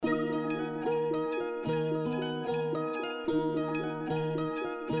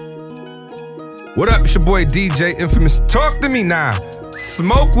What up, it's your boy DJ Infamous. Talk to me now.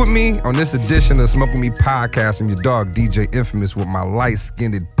 Smoke with me on this edition of Smoke With Me podcast. I'm your dog, DJ Infamous, with my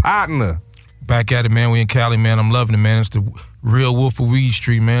light-skinned partner. Back at it, man. We in Cali, man. I'm loving it, man. It's the real Wolf of Weed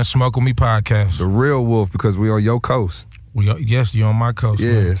Street, man. Smoke With Me podcast. The real wolf, because we on your coast. Yes, you're on my coast,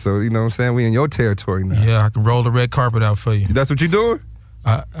 Yeah, man. so you know what I'm saying? We in your territory now. Yeah, I can roll the red carpet out for you. That's what you doing?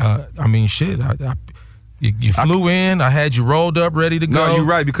 I mean, shit. You flew in. I had you rolled up, ready to go. No, you're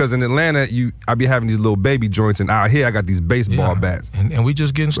right, because in Atlanta, I be having these little baby joints, and out here I got these baseball bats. And we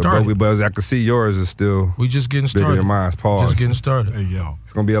just getting started. But I can see yours is still we just getting started. bigger than mine. Pause. Just getting started. Hey, yo.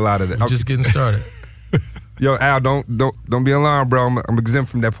 It's going to be a lot of that. We just getting started. Yo, Al, don't be alarmed, bro. I'm exempt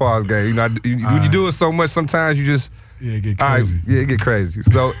from that pause game. You know, when you do it so much, sometimes you just... Yeah, it get crazy. It get crazy.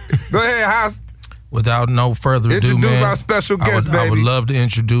 So, go ahead, House. Without no further ado, man. Introduce our special guest, baby. I would love to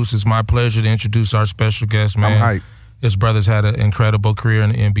introduce. It's my pleasure to introduce our special guest, man. I'm hyped. This brother's had an incredible career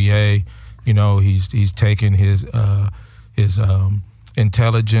in the NBA. You know, he's taken his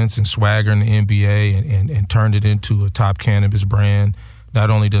intelligence and swagger in the NBA and turned it into a top cannabis brand. Not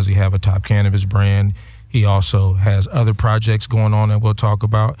only does he have a top cannabis brand, he also has other projects going on that we'll talk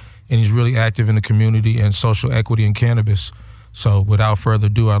about. And he's really active in the community and social equity in cannabis. So without further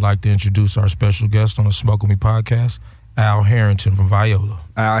ado, I'd like to introduce our special guest on the Smoke With Me podcast, Al Harrington from Viola.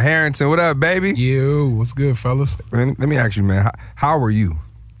 Al Harrington, what up, baby? Yo, what's good, fellas? Man, let me ask you, man, how are you?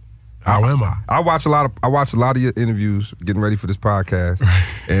 How am I? I watch a lot of your interviews getting ready for this podcast,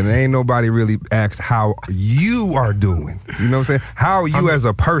 and ain't nobody really asked how you are doing. You know what I'm saying? How are you as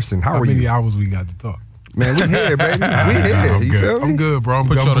a person? How many you? hours we got to talk? Man, we here, baby. We here. I'm You good. feel me? I'm good, bro. I'm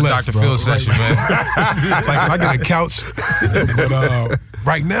Put you on the blessed, Dr. bro. Phil session, man. Like I got a couch, but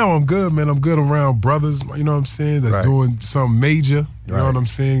right now I'm good, man. I'm good around brothers. You know what I'm saying? That's doing something major. You know what I'm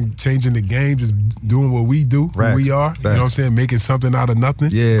saying? Changing the game, just doing what we do, who we are. You know what I'm saying? Making something out of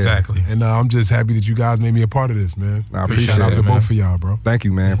nothing. Yeah, exactly. And I'm just happy that you guys made me a part of this, man. I appreciate Shout out that, to man. both of y'all, bro. Thank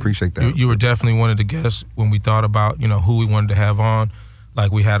you, man. Appreciate that. You were definitely one of the guests when we thought about, who we wanted to have on.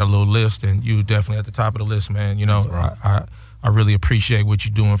 Like, we had a little list, and you were definitely at the top of the list, man. You know, I really appreciate what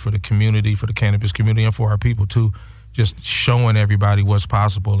you're doing for the community, for the cannabis community, and for our people, too. Just showing everybody what's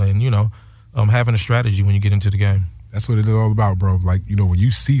possible and, having a strategy when you get into the game. That's what it is all about, bro. Like, when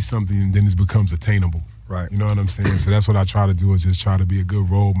you see something and then it becomes attainable. Right. You know what I'm saying? So that's what I try to do, is just try to be a good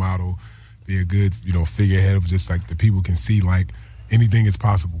role model, be a good, figurehead of just like the people can see, like, anything is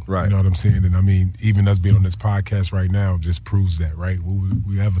possible. Right. You know what I'm saying? And I mean, even us being on this podcast right now just proves that, right?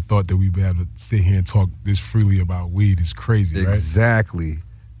 We ever thought that we'd be able to sit here and talk this freely about weed is crazy, right? Exactly.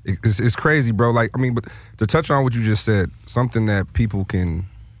 It's crazy, bro. Like, I mean, but to touch on what you just said, something that people can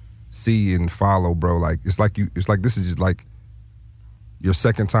see and follow, bro. Like, it's like this is just like your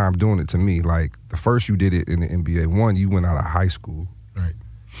second time doing it to me. Like, the first you did it in the NBA. One, you went out of high school. Right.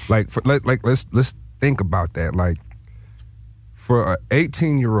 Like, let's think about that. Like, for an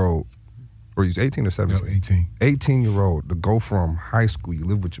 18-year-old, or he's 18 or 17? No, 18. 18-year-old to go from high school, you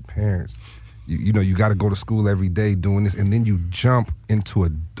live with your parents, you got to go to school every day doing this, and then you jump into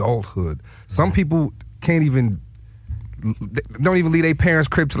adulthood. Some people don't even leave their parents'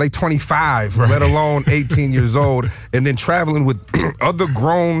 crib till they 25, let alone 18 years old, and then traveling with other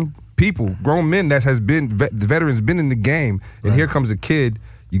grown people, grown men that has been, the veterans been in the game, and here comes a kid,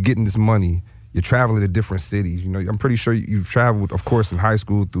 you're getting this money. You're traveling to different cities. I'm pretty sure you've traveled, of course, in high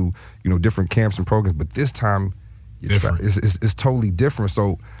school through, different camps and programs. But this time, it's totally different.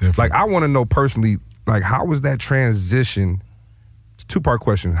 So, like, I want to know personally, like, how was that transition? It's a two-part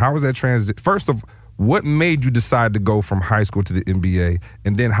question. How was that transition? First of, what made you decide to go from high school to the NBA?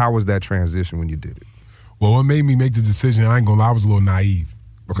 And then how was that transition when you did it? Well, what made me make the decision, I ain't gonna lie, I was a little naive.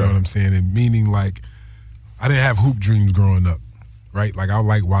 Okay. You know what I'm saying? And meaning, like, I didn't have hoop dreams growing up. Right, like I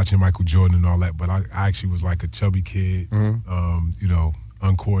like watching Michael Jordan and all that, but I actually was like a chubby kid,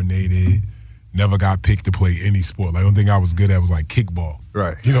 uncoordinated, never got picked to play any sport. Like, the only thing I was good at was like kickball.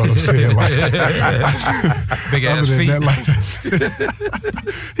 Right. You know what I'm saying? Like, big ass feet.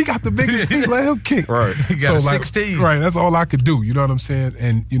 He got the biggest feet, let him kick. Right. He got 16. Right, that's all I could do. You know what I'm saying?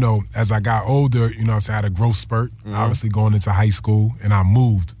 And, as I got older, I had a growth spurt, obviously going into high school, and I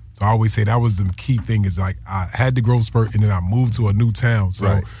moved. I always say that was the key thing, is like I had the growth spurt and then I moved to a new town.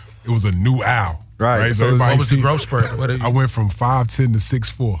 So it was a new Al. Right. So what was the growth spurt? I went from 5'10" to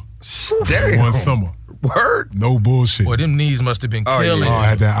 6'4". Damn. One summer. Word? No bullshit. Boy, them knees must have been killing. I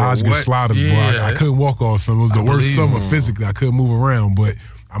had that Oscar sliders, boy. I couldn't walk all summer. It was the worst summer physically. I couldn't move around, but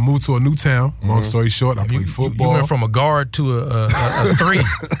I moved to a new town. Long story short, I played football. You went from a guard to a three. You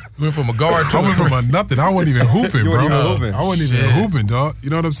went from a guard to I went from a nothing. I wasn't even hooping, bro. I wasn't even hooping, dog. You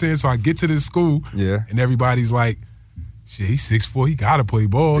know what I'm saying? So I get to this school, and everybody's like, shit, he's 6'4", he gotta play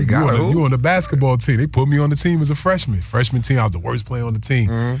ball. You on the basketball team. They put me on the team as a freshman. Freshman team, I was the worst player on the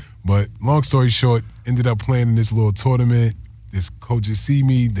team. But long story short, ended up playing in this little tournament. This coaches see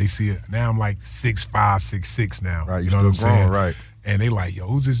me, they see it. Now I'm like 6'5", 6'6" now. Right, you know what I'm saying? Right. And they like, yo,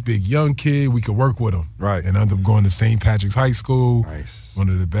 who's this big young kid? We could work with him. Right. And I ended up going to St. Patrick's High School, one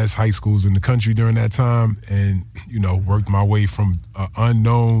of the best high schools in the country during that time, and, worked my way from an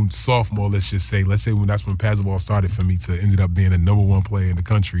unknown sophomore, let's say when that's when basketball started for me, to ended up being a number 1 player in the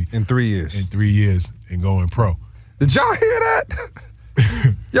country. In 3 years. In 3 years and going pro. Did y'all hear that?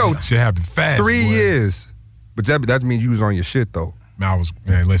 Yo. Shit happened fast, 3 boy. years. But that means you was on your shit, though.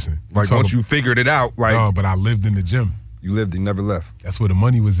 Man, listen. Like, once you figured it out, like. No, but I lived in the gym. You lived, you never left. That's where the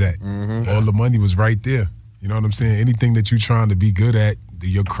money was at. All the money was right there. You know what I'm saying? Anything that you're trying to be good at,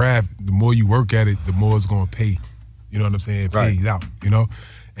 your craft, the more you work at it, the more it's going to pay. You know what I'm saying? It pays out,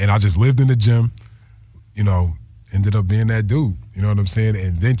 And I just lived in the gym, ended up being that dude. You know what I'm saying?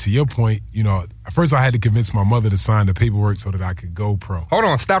 And then to your point, at first I had to convince my mother to sign the paperwork so that I could go pro. Hold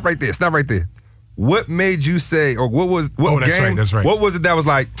on, stop right there. What made you say, or that's right. What was it that was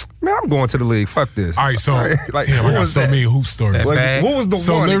like, man, I'm going to the league, fuck this? All right, so, like, damn, I got so many hoop stories. Like, what was the one?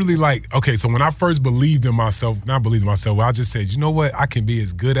 So literally so when I first believed in myself, I just said, you know what, I can be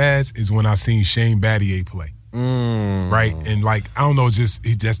as good as is when I seen Shane Battier play. Right? And I don't know, he's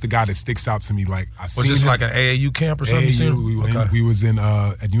just the guy that sticks out to me. Like, I was this like an AAU camp or something? We was in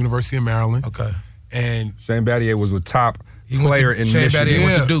at University of Maryland. Okay. And Shane Battier was a top player in Michigan. Shane Battier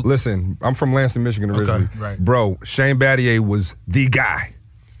went to Duke. Listen, I'm from Lansing, Michigan originally. Okay. Right. Bro, Shane Battier was the guy.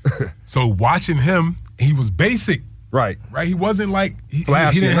 So watching him, he was basic. Right. He wasn't like he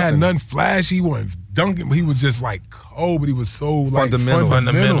didn't have nothing flashy. He wasn't dunking. He was just like cold, but he was so fundamentals.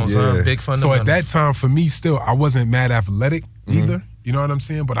 Big fundamentals. So at that time, for me, still, I wasn't mad athletic either. You know what I'm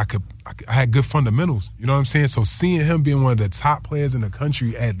saying? But I had good fundamentals. You know what I'm saying? So seeing him being one of the top players in the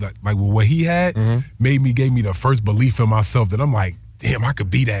country at what he had gave me the first belief in myself that I'm like, damn, I could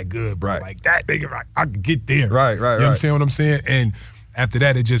be that good, bro. Right. Like that nigga, I could get there. Right. You understand what I'm saying? And after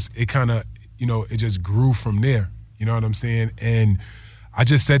that, it just grew from there. You know what I'm saying? And I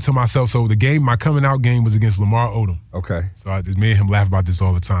just said to myself, so my coming out game was against Lamar Odom. Okay. So me and him laugh about this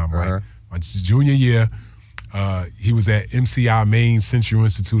all the time. Like my junior year, he was at MCI, Maine Central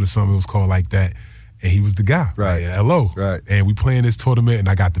Institute or something, it was called like that. And he was the guy. Right. Like, hello. Right. And we playing this tournament, and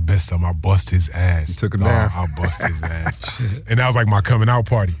I got the best of him. I bust his ass. You took him down. I bust his ass. And that was like my coming out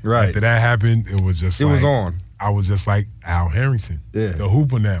party. Right. After that happened, it was just It was on. I was just like Al Harrington. Yeah. The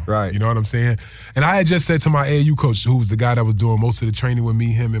hooper now. Right. You know what I'm saying? And I had just said to my AAU coach, who was the guy that was doing most of the training with me,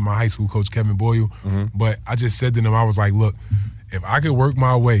 him and my high school coach, Kevin Boyle. But I just said to him, I was like, look, if I could work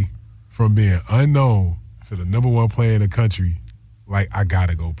my way from being unknown to the number 1 player in the country, like, I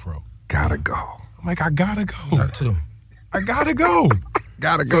gotta go pro. Gotta go. I'm like, I gotta go. Got to. I gotta go.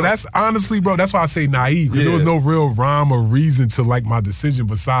 Gotta go. So that's honestly, bro, that's why I say naive. Because there was no real rhyme or reason to like my decision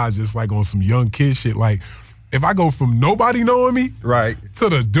besides just like on some young kid shit. Like, if I go from nobody knowing me to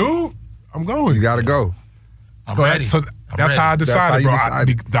the dude, I'm going. You gotta go. I'm ready. That's how I decided, bro.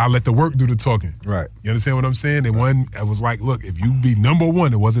 I let the work do the talking. Right. You understand what I'm saying? And I was like, look, if you be number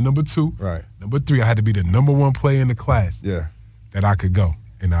 1, it wasn't number 2. Right. Number 3, I had to be the number 1 player in the class. Yeah. That I could go.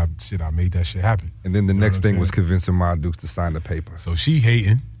 And I made that shit happen. And then the next thing was convincing Ma Dukes to sign the paper. So she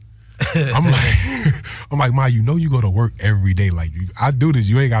hating. I'm like, Ma, you go to work every day. Like, I do this.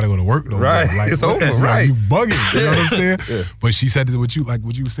 You ain't got to go to work no more. Right. Like, it's over. Like, right. you bugging. You know what I'm saying? Yeah. But she said what you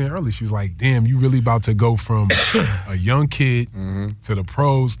were saying earlier. She was like, damn, you really about to go from a young kid to the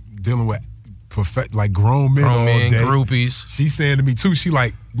pros dealing with grown men all day. Groupies. She's saying to me too, she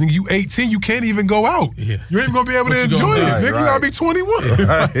like, nigga, you 18, you can't even go out. Yeah. You ain't gonna be able to enjoy it. Nigga, you gotta be 21.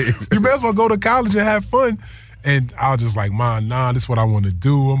 Right. You may as well go to college and have fun. And I was just like, Ma, nah, this is what I want to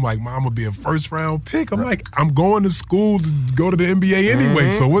do. I'm like, Ma, I'm gonna be a first round pick. I'm like, I'm going to school to go to the NBA anyway.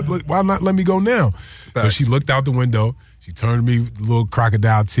 So why not let me go now? So she looked out the window. She turned to me with little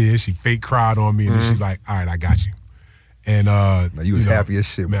crocodile tears. She fake cried on me, and then she's like, all right, I got you. And now you was happy as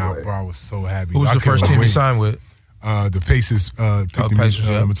shit, man, boy. Bro, I was so happy. Who was the first team you signed with? The Pacers picked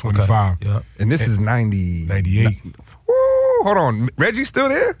me number 25. Okay. Yeah. And this is 98. Woo, hold on. Reggie's still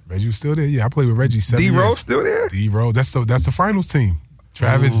there? Reggie was still there. Yeah, I played with Reggie 7 years. D-Rose still there? D-Rose. That's the finals team.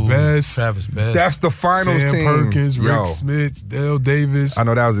 Travis Best. That's the finals Sam team. Perkins, Rick Smith, Dale Davis. I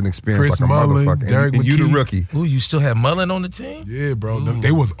know that was an experience Chris like a Mullin, motherfucker. Derek and you the McKee. rookie. Ooh, you still have Mullin on the team? Yeah, bro.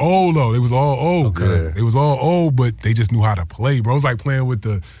 They was old, though. They was all old. Okay. They was all old, but they just knew how to play, bro. It was like playing with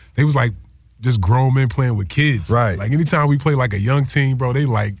they was like just grown men playing with kids. Right. Like anytime we play like a young team, bro, they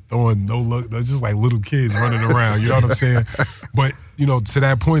like throwing no look. They're just like little kids running around. You know what I'm saying? But, to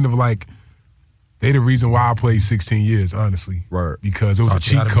that point of like, They the reason why I played 16 years, honestly. Right. Because it was a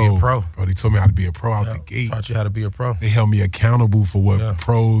cheat code. Bro, they told me how to be a pro out the gate. Taught you how to be a pro. They held me accountable for what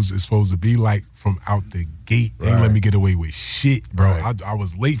pros is supposed to be like from out the gate. They didn't let me get away with shit, bro. Right. I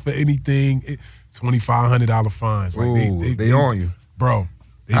was late for anything. $2,500 fines. Like they on you. Bro.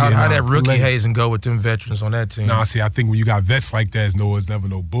 How that rookie hazing go with them veterans on that team? Nah, see, I think when you got vets like that, it's never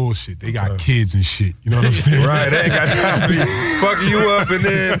no bullshit. They got kids and shit. You know what I'm saying? Right. They ain't got time to be fucking you up and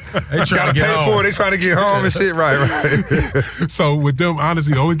then they trying to pay home. for it. They trying to get home and shit. Right. So with them,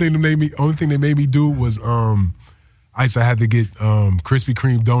 honestly, the only thing they made me do was I used to have to get Krispy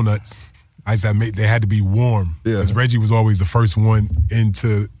Kreme donuts. They had to be warm. Because Reggie was always the first one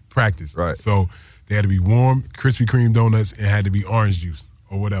into practice. Right. So they had to be warm Krispy Kreme donuts and had to be orange juice.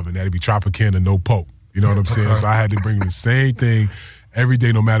 Or whatever, and that'd be Tropicana, no Pope. You know what I'm saying? So I had to bring the same thing every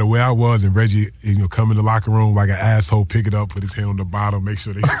day, no matter where I was. And Reggie, come in the locker room like an asshole, pick it up, put his hand on the bottom, make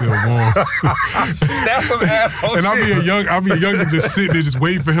sure they still warm. That's some asshole. And I'll be young and just sitting there, just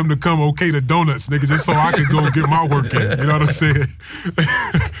waiting for him to come. Okay, the donuts, nigga, just so I could go get my work in. You know what I'm saying?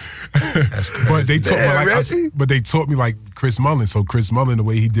 That's crazy. But they taught me like Chris Mullin. So Chris Mullin, the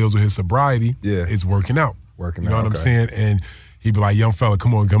way he deals with his sobriety, is working out. You know what I'm saying? And he'd be like, young fella,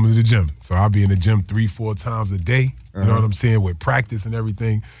 come to the gym. So I'll be in the gym 3-4 times a day, you know what I'm saying, with practice and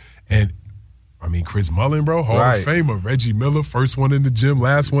everything. And, I mean, Chris Mullin, bro, Hall of Famer. Reggie Miller, first one in the gym,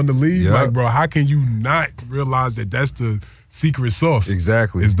 last one to leave. Yep. Like, bro, how can you not realize that that's the secret sauce?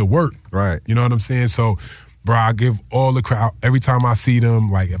 Exactly. Is the work. Right. You know what I'm saying? So, bro, I give all the crowd, every time I see them,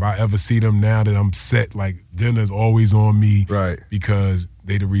 like, if I ever see them now that I'm set, like, dinner's always on me. Right. Because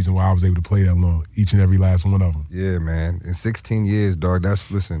they the reason why I was able to play that long, each and every last one of them. Yeah, man. In 16 years, dog,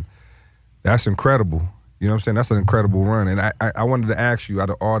 that's incredible. You know what I'm saying? That's an incredible run. And I wanted to ask you, out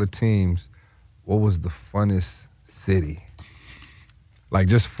of all the teams, what was the funnest city? Like,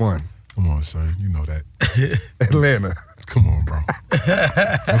 just fun. Come on, son. You know that. Atlanta. Come on, bro. What's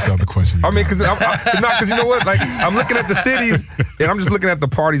the other question? Because you know what? Like, I'm looking at the cities, and I'm just looking at the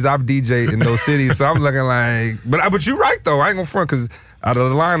parties I've DJ'd in those cities. So I'm looking like, but you're right though. I ain't gonna front because out of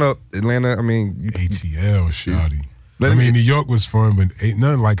the lineup, Atlanta. I mean, ATL, shawty. New York was fun, but ain't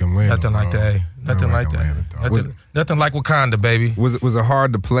nothing like Atlanta. Nothing like that. Nothing like that. Nothing like Wakanda, baby. Was it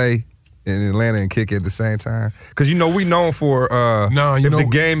hard to play in Atlanta and kick at the same time? Because we known for the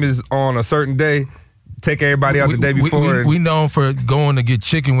game is on a certain day. Take everybody out the day before. We known for going to get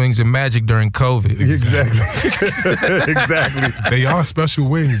chicken wings and Magic during COVID. Exactly. Exactly. They are special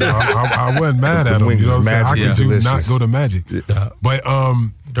wings, though. I wasn't mad at them. You know what I'm saying? How could you not go to Magic? Yeah. But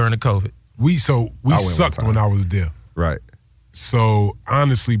during the COVID. We sucked when I was there. Right. So,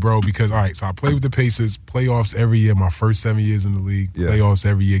 honestly, bro, because, all right, so I played with the Pacers, playoffs every year, my first 7 years in the league, playoffs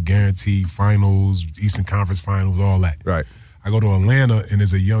every year, guaranteed, finals, Eastern Conference finals, all that. Right. I go to Atlanta, and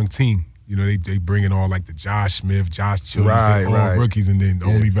there's a young team. You know, they bring in all like the Josh Smith, Josh Childress, all rookies, and then the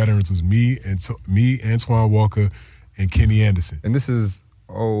only veterans was me, Antoine Walker, and Kenny Anderson. And this is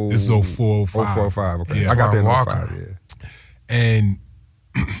 04, 05. Okay. Yeah. I got there in 05, yeah. And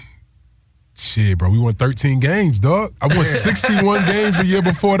shit, bro, we won 13 games, dog. I won 61 games a year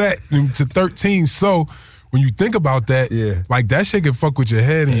before that to 13. So when you think about that, like that shit can fuck with your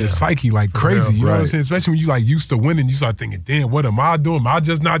head and your psyche like crazy. You know what I'm saying? Especially when you like used to winning, you start thinking, damn, what am I doing? Am I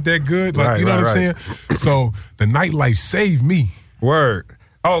just not that good? Like, you know what I'm saying? So the nightlife saved me. Word.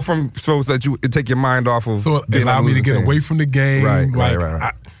 Oh, so that you take your mind off of. So it allowed me to get away from the game.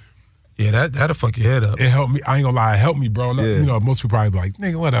 Right. That'll fuck your head up. It helped me. I ain't gonna lie, it helped me, bro. You know, most people probably be like,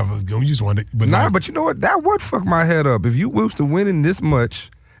 nigga, whatever. You just want it. But but you know what? That would fuck my head up. If you used to winning this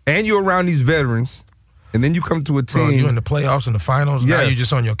much and you're around these veterans, and then you come to a team. Bro, you in the playoffs and the finals. Now you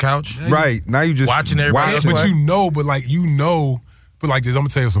just on your couch. Right. Now you just watching everybody else. But this, I'm gonna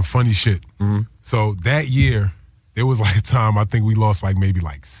tell you some funny shit. Mm-hmm. So that year, there was like a time I think we lost like maybe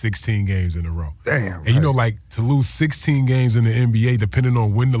like 16 games in a row. Damn. And you know, like to lose 16 games in the NBA, depending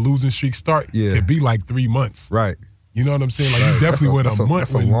on when the losing streak start, could be like 3 months. Right. You know what I'm saying? Like you definitely went a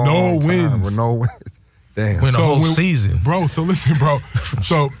month with no wins. With no wins. Damn. Win a whole season. Bro, so listen, bro.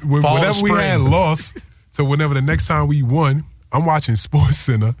 So whenever we had lost, so whenever the next time we won, I'm watching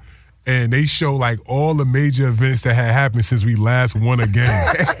SportsCenter, and they show like all the major events that had happened since we last won a game.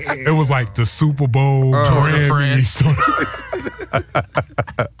 It was like the Super Bowl, Grammys.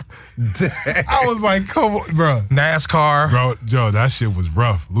 I was like, come on, bro. NASCAR. Bro, Joe, that shit was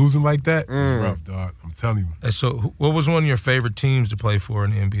rough. Losing like that was rough, dog. I'm telling you. So what was one of your favorite teams to play for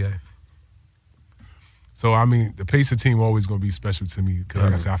in the NBA? So, I mean, the Pacer team always going to be special to me because,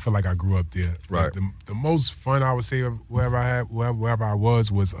 like I said, I feel like I grew up there. Right. Like, the most fun I would say wherever I was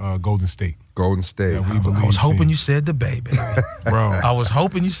Golden State. Golden State. I was hoping you said the Bay, baby. Bro. I was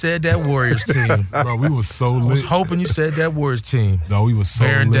hoping you said that Warriors team. Bro, we was so lit. I was hoping you said that Warriors team. No, we was so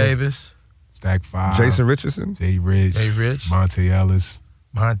Baron lit. Davis. Stack 5. Jason Richardson. Jay Rich. Monte Ellis.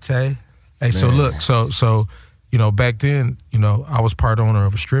 Monte. Hey, so look, so back then, I was part owner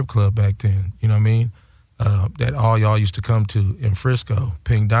of a strip club back then. You know what I mean? That all y'all used to come to in Frisco,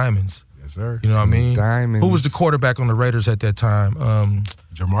 Pink Diamonds. Yes, sir. You know what I mean? Diamonds. Who was the quarterback on the Raiders at that time?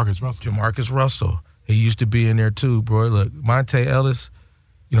 Jamarcus Russell. He used to be in there too, bro. Look, Monte Ellis,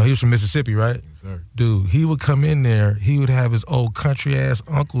 he was from Mississippi, right? Yes, sir. Dude, he would come in there. He would have his old country-ass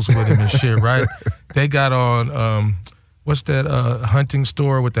uncles with him and shit, right? They got on, what's that hunting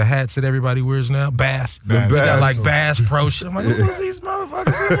store with the hats that everybody wears now? Bass. They got like Bass Pro shit. I'm like, who is these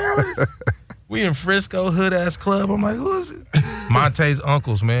motherfuckers in here? We in Frisco, hood-ass club. I'm like, who is it? Monte's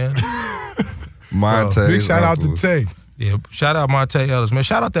uncles, man. Monte. Big shout out to Tay. Yeah, shout out Monte Ellis, man.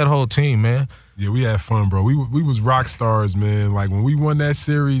 Shout out that whole team, man. Yeah, we had fun, bro. We was rock stars, man. Like, when we won that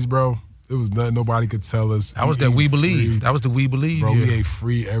series, bro, it was nothing nobody could tell us. That was that We Believe. That was the We Believe. Bro, yeah. we ate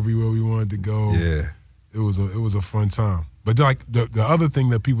free everywhere we wanted to go. Yeah. It was a fun time. But, like, the other thing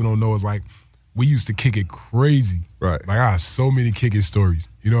that people don't know is, like, we used to kick it crazy. Right. Like, I have so many kicking stories.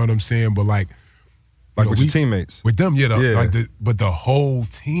 You know what I'm saying? But, like with your teammates. With them, but the whole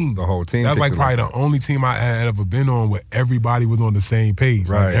team. The whole team. That's like probably the only team I had ever been on where everybody was on the same page.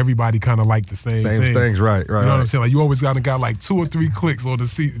 Right. Like, everybody kind of liked the same things, right. You know what I'm saying? Like, you always got like 2 or 3 clicks on the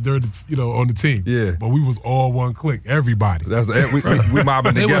seat during on the team. Yeah. But we was all one click. Everybody. That's we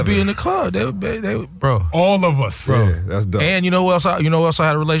mobbing they together. would be in the club. They would, bro. All of us. Bro. Yeah, that's dope. And you know what else I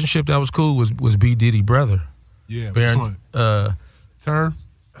had a relationship that was cool was B. Diddy brother. Yeah. Baron, which one? Term?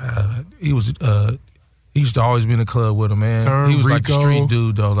 He was he used to always be in the club with him, man. Term, he was Rico, like a street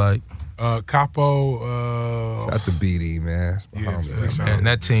dude though, like Capo. That's the BD, man. Man,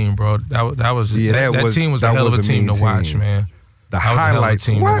 that team, bro. That was that team was a hell of a team to watch, man. The that highlights,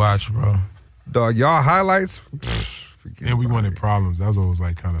 was a hell of a team to watch, bro. Dog, y'all highlights. And we wanted problems. That was what was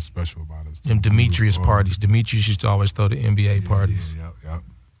like kind of special about us. Them Demetrius parties. Demetrius used to always throw the NBA parties. Yeah.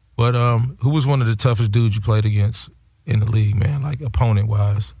 But who was one of the toughest dudes you played against in the league, man? Like opponent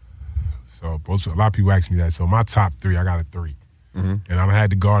wise. So a lot of people ask me that. So my top 3, I got a 3, and I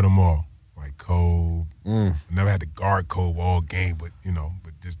had to guard them all. Like Kobe, I never had to guard Kobe all game, but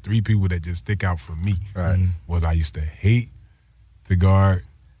just 3 people that just stick out for me. Right. Was I used to hate to guard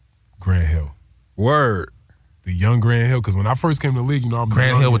Grant Hill. Word. The young Grant Hill, because when I first came to the league, I'm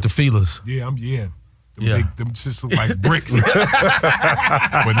Grant Hill with the feelers. Yeah, Them just look like bricks. But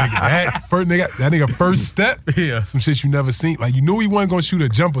that nigga first step, some shit you never seen. Like, you knew he wasn't gonna shoot a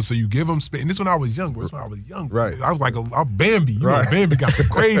jumper, so you give him space. And this when I was young, Right. I was like a Bambi. Right. Bambi got the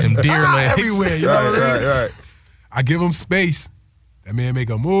crazy deer legs everywhere. You know what I mean? Right. I give him space. That man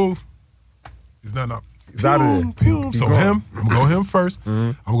make a move. It's nothing up. He's out of there. So I'm gonna go him first.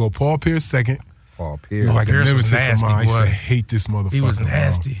 I'm gonna go Paul Pierce second. Paul He Pierce. was like a Pierce was nemesis of mine. I used to nasty, boy. hate this motherfucker. He was bro.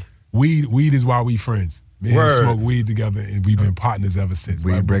 nasty. Weed is why we friends. Me and him Word. smoke weed together, and we've been partners ever since.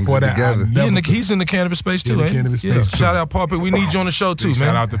 Weed Right? brings Before it that, I together. never He's in the cannabis space too, Yeah, the ain't he? cannabis space, too. Shout out Paul. We need you on the show too, man.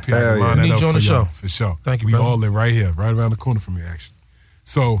 Shout out to P. Hell yeah. Line that Need up you on for the y'all, show. for sure. Thank you, We brother. all live right here, right around the corner from me, actually.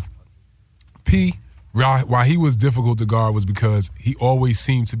 So, P, why he was difficult to guard was because he always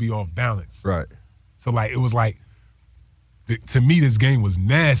seemed to be off balance. Right. So, like, it was like, to me, this game was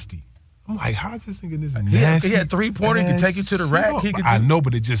nasty. I'm like, how is this nigga this nasty? He had 3-pointer. He could take you to the rack. He could I know,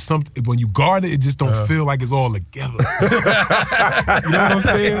 but it just something. When you guard it, it just don't feel like it's all together. You know what I'm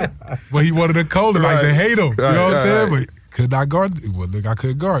saying? But he wanted to coldest. I said, hate him. You know what I'm saying? But could I guard it? Well, look, I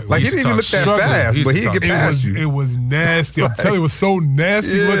couldn't guard it. Like, he didn't even look that fast, but he'd get past you. It was nasty. I'm telling you, it was so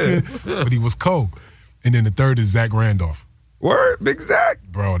nasty looking, but he was cold. And then the third is Zach Randolph. Word, Big Zach.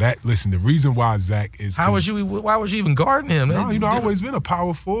 Bro, the reason why Zach is... why was you even guarding him? No, I've always been a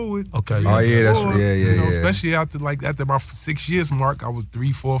power forward. Okay. Oh, yeah, that's Yeah. Especially after my 6 years mark, I was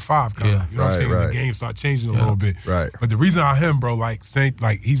 3, 4, 5 kind of. Yeah. You know what I'm saying? Right. The game started changing a little bit. Right. But the reason I him, bro,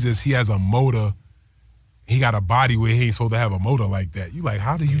 he has a motor. He got a body where he ain't supposed to have a motor like that. You like,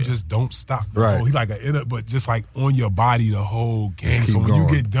 how do you just don't stop? Bro? Right. He like but just like on your body the whole game. Just So keep when you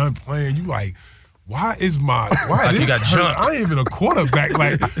going. get done playing, you like, why is Like this you got hurt? jumped. I ain't even a quarterback.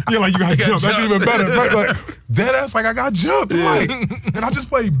 Like, yeah, like you got jumped. That's even better. Like, dead ass, like I got jumped. Like, and I just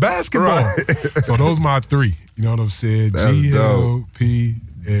played basketball. Right. So those my 3. You know what I'm saying? That's G Hill, dope. P,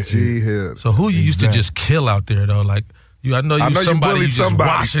 and G Hill. So who you used to just kill out there though? Like I know you somebody you just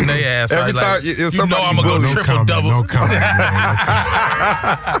washing their ass. Every right? time, like, if you know I'm going to go triple-double. No comment,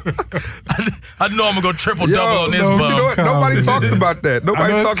 I know I'm going to go triple-double on this bum. You know what? Nobody talks about that.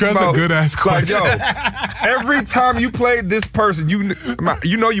 Nobody talks about a good-ass question. Like, every time you played this person, you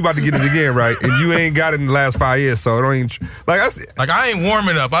know you about to get it again, right? And you ain't got it in the last 5 years, so it don't even... I ain't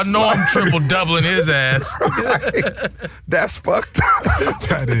warming up. I know I'm triple-doubling his ass. That's fucked up.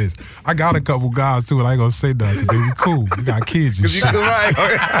 That is. I got a couple guys, too, and I ain't going to say nothing because they be cool. You got kids and shit. Right.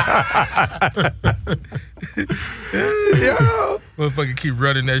 Yo. Motherfucker keep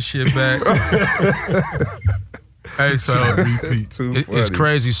running that shit back. Hey, so it's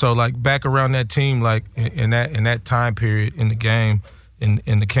crazy. So like back around that team, like in that time period in the game,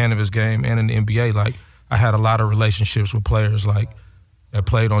 in the cannabis game and in the NBA, like I had a lot of relationships with players like that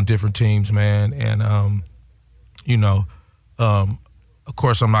played on different teams, man. And of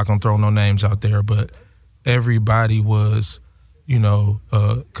course I'm not gonna throw no names out there, but everybody was,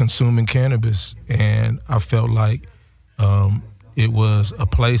 consuming cannabis, and I felt like it was a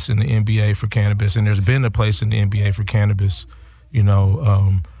place in the NBA for cannabis, and there's been a place in the NBA for cannabis,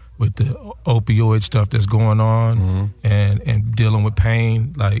 with the opioid stuff that's going on, and dealing with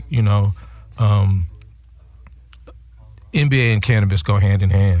pain, like, NBA and cannabis go hand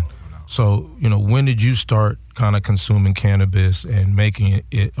in hand. So, when did you start kind of consuming cannabis and making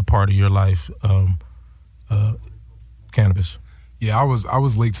it a part of your life, cannabis? Yeah, I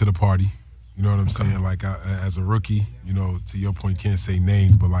was late to the party. You know what I'm saying? Like, as a rookie, to your point, can't say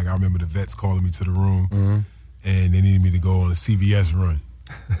names, but like I remember the vets calling me to the room, and they needed me to go on a CVS run.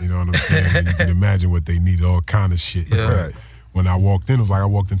 You know what I'm saying? And you can imagine what they needed, all kind of shit. Yeah. Right. When I walked in, it was like I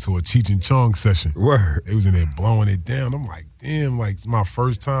walked into a Cheech and Chong session. Word. They was in there blowing it down. I'm like, damn, like it's my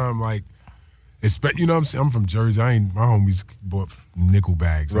first time, like, you know what I'm saying? I'm from Jersey. My homies bought nickel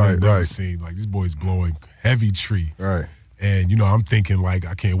bags. I ain't never seen, like, these boys blowing heavy tree. Right. And, I'm thinking, like,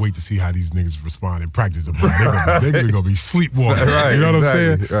 I can't wait to see how these niggas respond in practice. They're going to be sleepwalking. Right, you know what I'm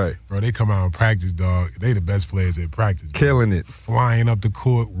saying? Right. Bro, they come out and practice, dog. They the best players at practice. Bro. Killing it. Flying up the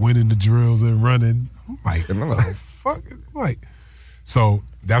court, winning the drills and running. I'm like, what the fuck? Like, so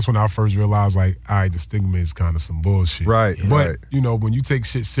that's when I first realized, like, all right, the stigma is kind of some bullshit. Right, but, when you take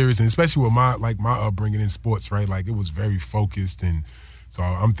shit serious, and especially with my upbringing in sports, right? Like, it was very focused, and so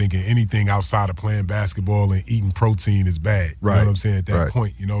I'm thinking anything outside of playing basketball and eating protein is bad. Right. You know what I'm saying? At that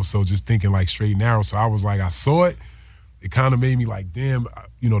point, so just thinking like straight and narrow. So I was like, I saw it. It kind of made me like, damn,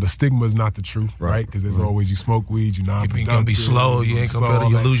 the stigma is not the truth, right? Because there's always, you smoke weed, you're not going to be slow, you ain't going to be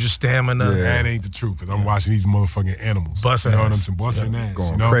able to lose your stamina. Yeah. That ain't the truth, because I'm watching these motherfucking animals. Busting what I'm saying? Busting ass.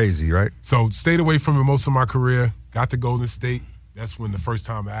 Going crazy, right? So stayed away from it most of my career. Got to Golden State. That's when the first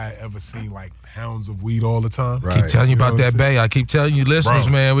time I ever seen like pounds of weed all the time. Right. Keep telling you about that Bay. I keep telling you, listeners,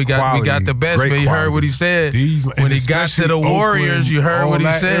 man, we got the best. Man, you heard what he said. When he got to the Warriors, you heard what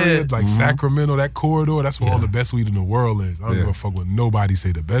he said. Area, like Sacramento, that corridor, that's where all the best weed in the world is. I don't give a fuck what nobody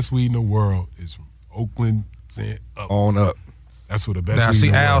say. The best weed in the world is from Oakland up. On up. That's what the best now, weed see,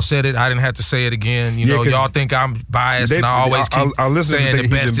 in the Al world. said it. I didn't have to say it again. Y'all think I'm biased, and I always keep saying the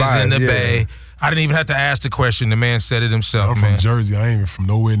best is in the Bay. I didn't even have to ask the question. The man said it himself, I'm man. from Jersey. I ain't even from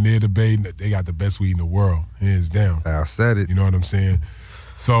nowhere near the Bay. They got the best weed in the world, hands down. I said it. You know what I'm saying?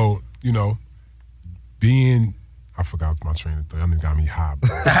 So, I forgot my train of thought. That got me high, bro.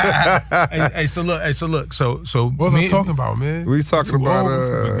 So look. So what was I talking about, man? We talking about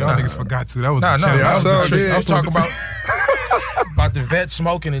y'all niggas forgot to. That was the I was talking about the vet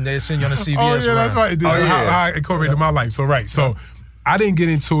smoking, and they send you on the CVS. Oh yeah, that's right. How I incorporated my life. So so I didn't get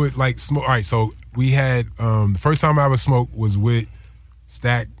into it like smoke. All right, so we had the first time I ever smoked was with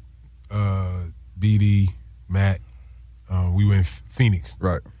Stack, BD, Matt. We were in Phoenix,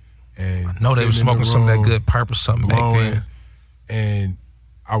 right? And I know they were smoking some of that good purple something back then. And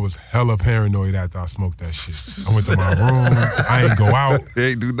I was hella paranoid after I smoked that shit. I went to my room. I ain't go out.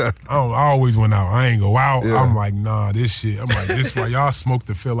 They ain't do nothing. I always went out. I ain't go out. Yeah. I'm like, nah, this shit. I'm like, this why y'all smoke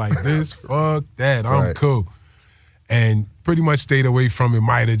to feel like this? Fuck that. I'm cool. And pretty much stayed away from it.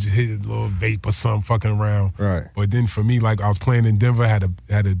 Might have just hit a little vape or something fucking around. Right. But then for me, like I was playing in Denver, had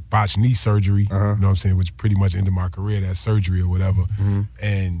a botched knee surgery, you know what I'm saying, which pretty much ended my career, that surgery or whatever.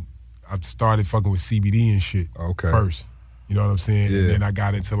 And I started fucking with CBD and shit first. You know what I'm saying? Yeah. And then I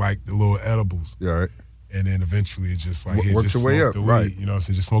got into like the little edibles. Yeah, right. And then eventually it's just like, work just your way smoke up, the weed. right. You know what I'm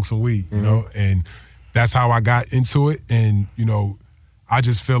saying? Just smoke some weed, you know? And that's how I got into it. And, I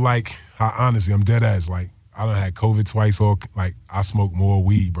just feel like, honestly, I'm dead ass. Like, I done had COVID twice, or like I smoke more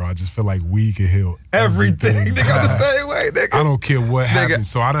weed, bro. I just feel like weed can heal everything. They got the same way, nigga. I don't care what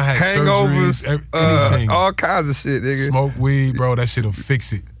happens. So I done had hangovers, surgeries, anything. all kinds of shit, nigga. Smoke weed, bro. That shit'll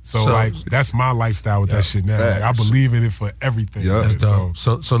fix it. So like that's my lifestyle with that shit now. Like, I believe in it for everything. Yeah, that's dope.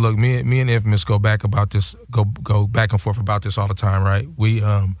 So look, me and Infamous go back and forth about this all the time, right? We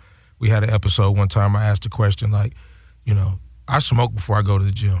had an episode one time. I asked a question like, I smoke before I go to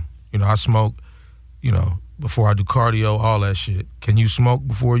the gym. I smoke, before I do cardio, all that shit. Can you smoke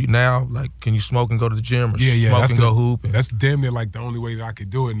before you now? Like, can you smoke and go to the gym or smoke and go hoop? That's damn near like the only way that I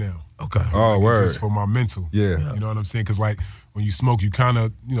could do it now. Okay. Oh, like, word. Just for my mental. Yeah. You know what I'm saying? Because like when you smoke, you kind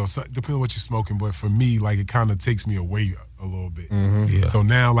of, depending on what you're smoking, but for me, like it kind of takes me away a little bit. Mm-hmm. Yeah. So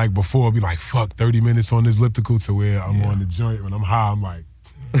now, like before, I'd be like, fuck, 30 minutes on this elliptical to where I'm on the joint. When I'm high, I'm like,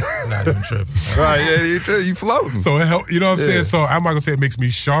 not even tripping. Right, yeah, you floating. So it help, you know what I'm saying? So I'm not gonna say it makes me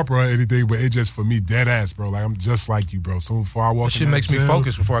sharper or anything, but it just for me dead ass, bro. Like I'm just like you, bro. So before I walk That shit makes me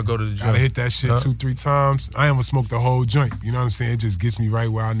focus before I go to the gym. Gotta hit that shit 2-3 times. I ain't gonna smoke the whole joint. You know what I'm saying? It just gets me right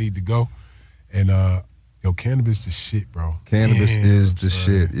where I need to go. And cannabis the shit, bro. Cannabis is the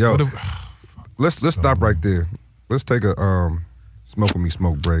shit. Yo, let's stop right there. Let's take a smoke with me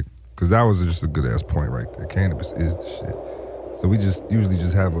smoke break, because that was just a good ass point right there. Cannabis is the shit. So we usually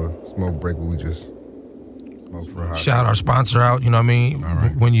just have a smoke break where we just smoke for a hot Shout our sponsor out, you know what I mean? All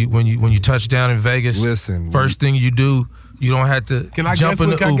right. When you touch down in Vegas, Listen, first thing you do, you don't have to Can I jump guess in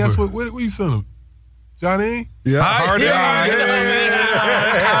what? the Can I Uber. guess what you send him? Johnny? Yeah,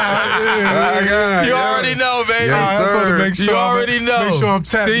 You already know, baby. Yes, I just want to make sure. You already know. Make sure I'm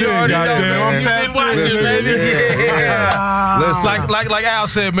tapped in. You already know, Goddamn, man. I'm You tapped been watching, in. baby. Yeah. Listen. Like Al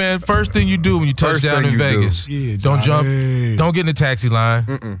said, man. First thing you do when you touch First down thing in you do. Vegas, Yeah, don't jump. Johnny. Don't get in the taxi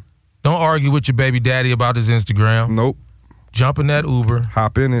line. Don't argue with your baby daddy about his Instagram. Nope. Jump in that Uber.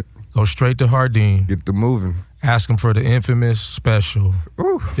 Hop in it. Go straight to Hardin. Get the moving. Ask him for the infamous special,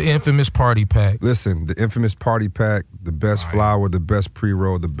 Ooh. the infamous party pack. Listen, the infamous party pack, the best flour, the best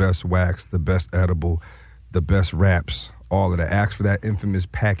pre-roll, the best wax, the best edible, the best wraps, all of that. Ask for that infamous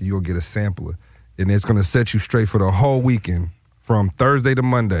pack, you'll get a sampler. And it's going to set you straight for the whole weekend from Thursday to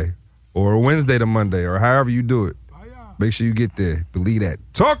Monday or Wednesday to Monday or however you do it. Make sure you get there. Believe that.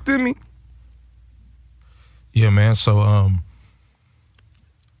 Talk to me. Yeah, man. So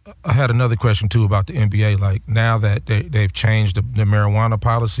I had another question, too, about the NBA. Like, now that they've changed the marijuana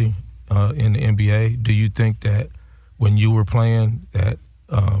policy in the NBA, do you think that when you were playing that,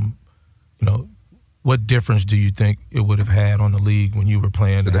 what difference do you think it would have had on the league when you were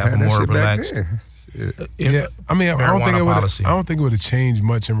playing to have a more relaxed? Yeah, I mean, I don't think it would have changed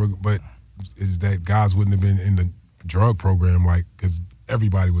much, but is that guys wouldn't have been in the drug program, like, because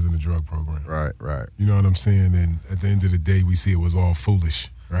everybody was in the drug program. Right. You know what I'm saying? And at the end of the day, we see it was all foolish,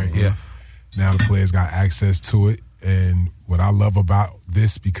 right? Yeah. Now the players got access to it, and what I love about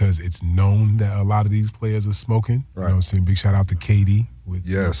this, because it's known that a lot of these players are smoking. Right. You know what I'm saying? Big shout out to KD with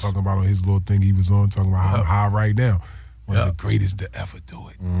talking about on his little thing he was on, talking about I'm high right now. One of the greatest to ever do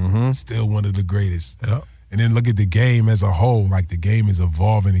it. Still one of the greatest. Yep. And then look at the game as a whole. Like, the game is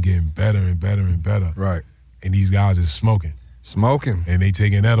evolving and getting better and better and better. Right. And these guys is smoking. And they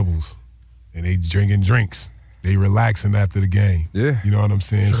taking edibles. And they drinking drinks. They relaxing after the game. Yeah. You know what I'm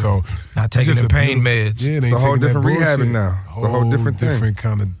saying? Sure. So not taking the pain meds. Yeah, it's a whole different rehabbing now. It's a whole different thing. Different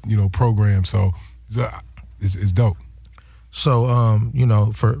kind of, program. So it's dope. So,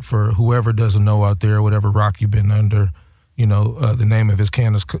 for whoever doesn't know out there, whatever rock you've been under, the name of his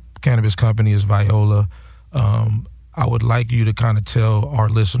cannabis company is Viola. I would like you to kind of tell our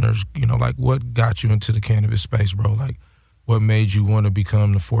listeners, like, what got you into the cannabis space, bro? Like, what made you want to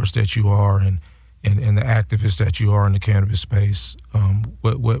become the force that you are and the activist that you are in the cannabis space?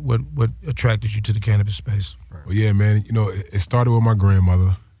 What attracted you to the cannabis space? Well, yeah, man, it started with my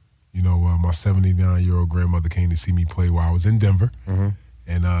grandmother. My 79-year-old grandmother came to see me play while I was in Denver.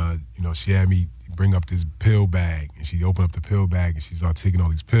 And, she had me bring up this pill bag, and she opened up the pill bag, and she started taking all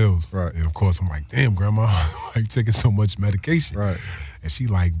these pills. Right. And, of course, I'm like, damn, Grandma, why you taking so much medication? Right. And she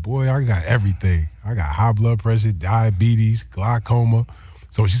like, boy, I got everything. I got high blood pressure, diabetes, glaucoma.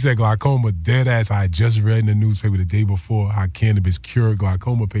 So she said glaucoma, dead ass. I had just read in the newspaper the day before how cannabis cured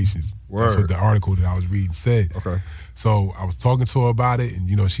glaucoma patients. Word. That's what the article that I was reading said. Okay. So I was talking to her about it, and,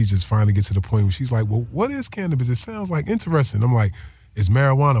 she just finally gets to the point where she's like, well, what is cannabis? It sounds like interesting. I'm like, it's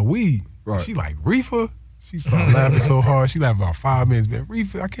marijuana weed. Right. She like, reefer? She started laughing so hard. She laughed about 5 minutes. Man,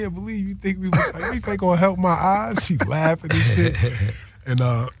 reefer, I can't believe you think reefer ain't gonna help my eyes. She laughing and shit. And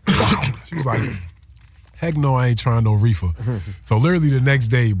she was like, heck no, I ain't trying no reefer. So literally the next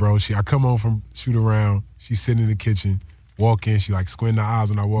day, bro, I come home from shoot around. She's sitting in the kitchen, walk in. She like squinting her eyes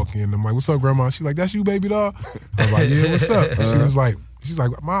when I walk in. I'm like, what's up, Grandma? She's like, that's you, baby doll? I was like, yeah, what's up? She's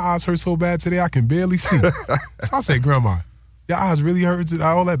like, my eyes hurt so bad today I can barely see. So I said, Grandma, your eyes really hurt?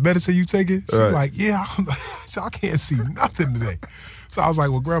 All that medicine you taking? She's like, yeah, I can't see nothing today. So I was like,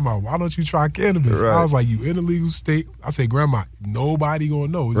 well, Grandma, why don't you try cannabis? Right. I was like, you in a legal state. I said, Grandma, nobody gonna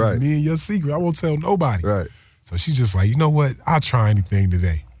know. It's just me and your secret. I won't tell nobody. Right. So she's just like, you know what? I'll try anything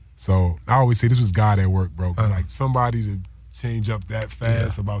today. So I always say this was God at work, bro. 'Cause like somebody to change up that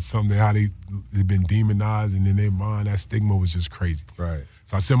fast about something, how they've been demonized and in their mind, that stigma was just crazy. Right.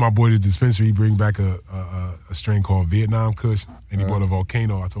 So I sent my boy to the dispensary. He bring back a strain called Vietnam Kush, and he bought a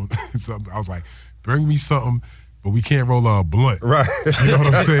Volcano. I told him, something. I was like, bring me something, but we can't roll a blunt. Right. You know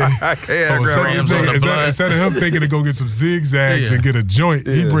what I'm saying? I can't. So instead of him thinking to go get some zigzags and get a joint,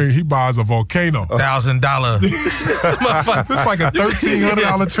 he buys a Volcano. $1,000. It's like a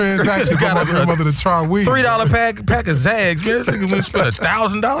 $1,300 transaction for my grandmother to try weed. $3 pack of Zags, man. This nigga we spent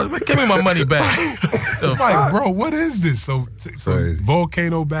 $1,000. Man, give me my money back. Like, bro, what is this? So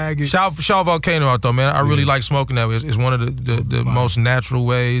Volcano bag. Shout Volcano out though, man. I really like smoking that. It's one of the most natural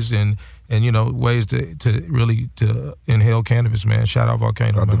ways and ways to really to inhale cannabis, man. Shout out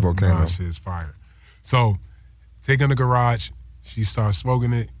Volcano. The Volcano. Nah, shit is fire. So, take in the garage. She starts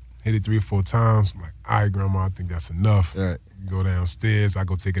smoking it. Hit it 3 or 4 times. I'm like, all right, Grandma, I think that's enough. Right. Go downstairs. I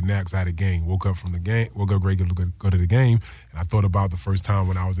go take a nap because I had a game. Woke up from the game. Woke up ready to go to the game. And I thought about the first time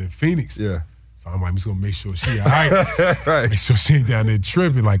when I was in Phoenix. Yeah. So I'm like, I'm just going to make sure she all right. Right. Make sure she ain't down there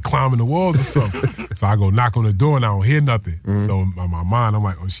tripping, like climbing the walls or something. So I go knock on the door and I don't hear nothing. Mm-hmm. So in my mind, I'm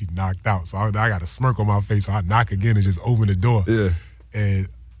like, oh, she knocked out. So I got a smirk on my face. So I knock again and just open the door. Yeah. And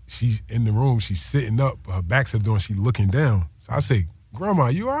she's in the room. She's sitting up. Her back's to the door and she's looking down. So I say, Grandma,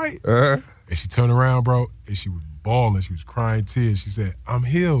 you all right? Uh-huh. And she turned around, bro, and she was bawling. She was crying tears. She said, I'm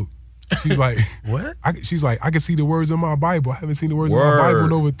healed. She's like, what? She's like, I can see the words in my Bible. I haven't seen the words in my Bible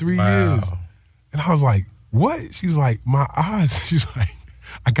in over 3 years. And I was like, what? She was like, my eyes. She's like,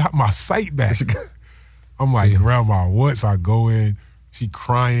 I got my sight back. I'm like, Grandma, what? So I go in. She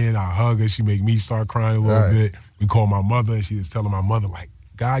crying. I hug her. She make me start crying a little bit. We call my mother, and she was telling my mother, like,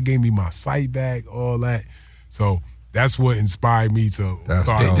 God gave me my sight back, all that. So that's what inspired me to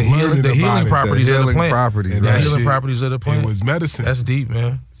start learning the healing properties of the plant. The healing properties of the plant. It was medicine. That's deep,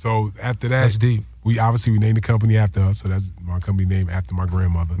 man. So after that, that's deep. We named the company after her, so that's my company named after my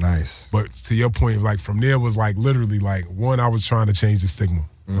grandmother. Nice. But to your point, like from there was like literally like one, I was trying to change the stigma.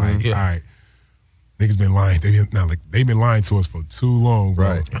 Mm-hmm. Like, all right, niggas been lying. They've been lying to us for too long, bro.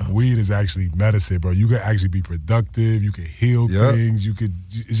 Right. Yeah. Weed is actually medicine, bro. You can actually be productive. You can heal things. You could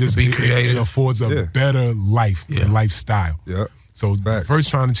just be creative. It affords a better life and lifestyle. Yeah. So first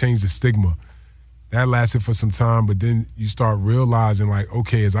trying to change the stigma. That lasted for some time, but then you start realizing, like,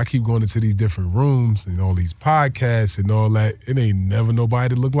 okay, as I keep going into these different rooms and all these podcasts and all that, it ain't never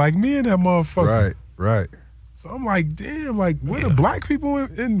nobody that look like me in that motherfucker. Right. So I'm like, damn, like, where the black people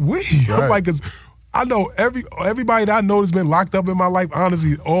in weed? Right. I'm like, cause I know everybody that I know that's been locked up in my life,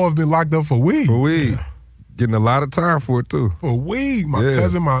 honestly, all have been locked up for weed. For weed. Getting a lot of time for it, too. For weed. My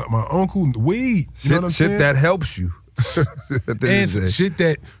cousin, my uncle, weed. You know what I'm saying? Shit that helps you. And shit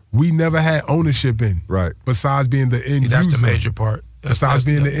that we never had ownership in. Right. Besides being the end user. That's the major part. Besides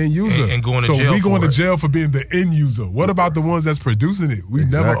being the end user. And going to jail. So we going to jail for being the end user. What about the ones that's producing it? We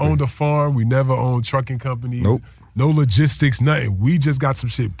never owned a farm. We never owned trucking companies. Nope. No logistics, nothing. We just got some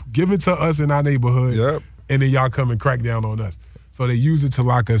shit given to us in our neighborhood. Yep. And then y'all come and crack down on us. So they use it to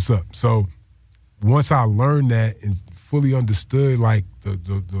lock us up. So once I learned that and fully understood like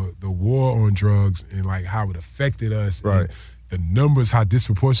the war on drugs and like how it affected us, right. and the numbers, how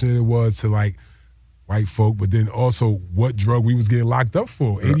disproportionate it was to like white folk, but then also what drug we was getting locked up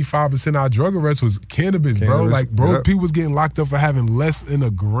for. 85% of our drug arrests was cannabis, bro. Like, people was getting locked up for having less than a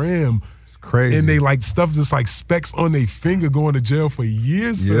gram. It's crazy. And they like stuff just like specks on their finger, going to jail for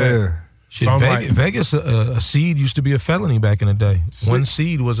years for that. Shit, so Vegas, a seed used to be a felony back in the day. One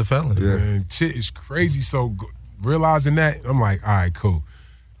seed was a felony. Yeah. Man, shit is crazy. So realizing that, I'm like, all right, cool.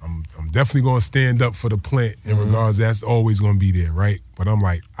 I'm definitely going to stand up for the plant in regards that's always going to be there, right? But I'm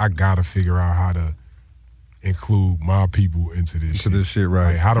like, I got to figure out how to include my people into this shit.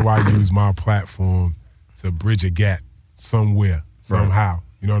 Right. Like, how do I use my platform to bridge a gap somewhere, somehow? Right.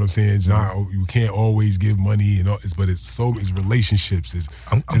 You know what I'm saying? It's not, you can't always give money, but it's relationships.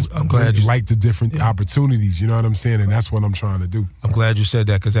 I'm glad you like the different opportunities. You know what I'm saying? And that's what I'm trying to do. I'm glad you said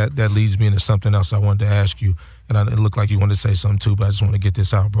that because that leads me into something else I wanted to ask you. And it looked like you wanted to say something too, but I just want to get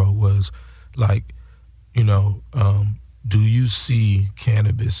this out, bro. Was like, do you see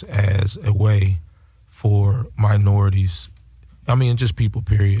cannabis as a way for minorities? I mean, just people,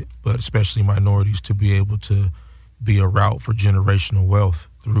 period, but especially minorities to be able to be a route for generational wealth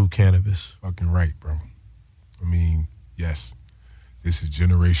through cannabis? Fucking right, bro. I mean, yes, this is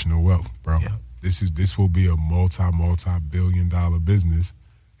generational wealth, bro. Yeah. This will be a multi-billion-dollar business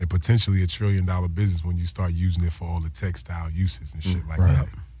and potentially $1 trillion business when you start using it for all the textile uses and shit like that.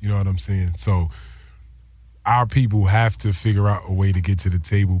 You know what I'm saying? So our people have to figure out a way to get to the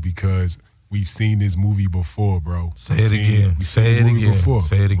table because we've seen this movie before, bro. Say it again. We've seen this movie before.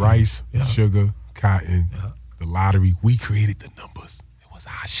 Say it again. Rice, sugar, cotton, the lottery. We created the numbers. It was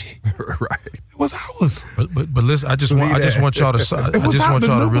our shit. Right. It was ours. But listen, I just want y'all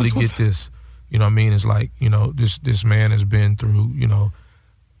to really get this. You know what I mean? It's like, you know, this man has been through, you know,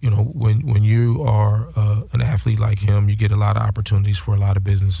 when you are an athlete like him, you get a lot of opportunities for a lot of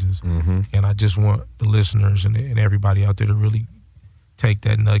businesses. And I just want the listeners and everybody out there to really take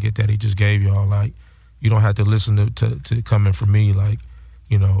that nugget that he just gave y'all. Like, you don't have to listen to coming from me. Like,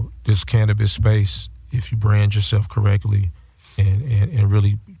 you know, this cannabis space, if you brand yourself correctly and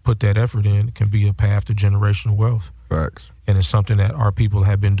really put that effort in, it can be a path to generational wealth. Facts. And it's something that our people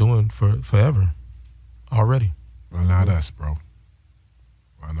have been doing for forever already. Why not us, bro?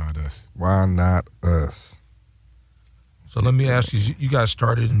 Why not us? Why not us? So let me ask you, you guys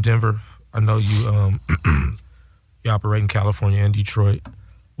started in Denver. I know you you operate in California and Detroit.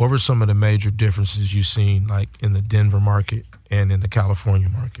 What were some of the major differences you've seen, like in the Denver market and in the California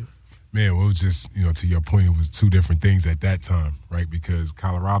market? Man, well, it was just, you know, to your point, it was two different things at that time, right? Because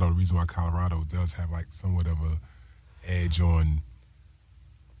Colorado, the reason why Colorado does have like somewhat of a edge on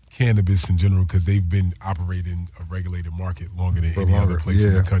cannabis in general, because they've been operating a regulated market longer than any other place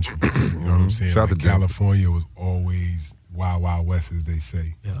in the country. You know what I'm saying? Shout like California was always wild, wild west, as they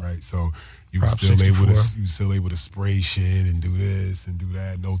say, right? So you were still able to spray shit and do this and do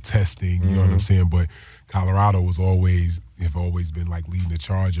that, no testing. You know what I'm saying? But Colorado have always been like leading the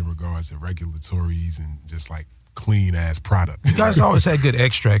charge in regards to regulatories and just like clean ass product. You guys always had good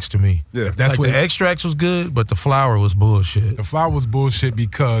extracts to me. Yeah, that's like what the extracts was good, but the flour was bullshit. The flour was bullshit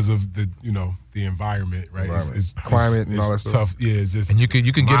because of the, you know, the environment, right? It's climate and all that tough. stuff. Yeah, it's just. And you can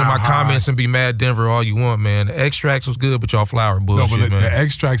get in my comments and be mad Denver all you want, man. The extracts was good, but y'all flour bullshit, no, but man. the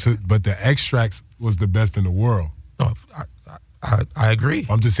extracts was the best in the world. No, I agree.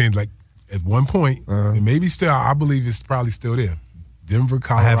 I'm just saying, like at one point, and maybe still, I believe it's probably still there. Denver,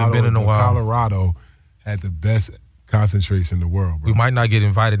 Colorado, I haven't been in a while. Colorado had the best concentration in the world, bro. We might not get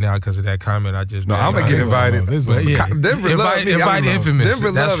invited now because of that comment I just made. I'm gonna get invited. Denver love me. Invite Infamous.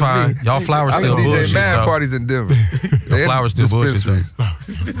 Denver That's loves fine. me. Y'all flowers still I'm bullshit. DJ mad though. parties in Denver. Your flowers still bullshit. Though.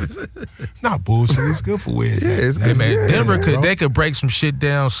 It's not bullshit. It's good for where it's at. It's Hey good. man, Denver bro. they could break some shit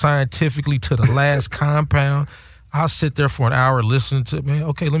down scientifically to the last compound. I'll sit there for an hour listening to, man,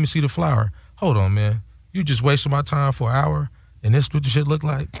 okay, let me see the flower. Hold on, man. You just wasted my time for an hour and this what the shit look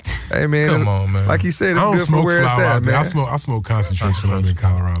like? Hey man, Come on, man. Like he said, I don't it's good for smoke where it's flower at, out there. man. I smoke concentration when I'm in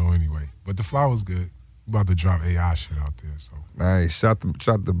Colorado anyway. But the flower's good. I'm about to drop AI shit out there, so. Nice. Shout the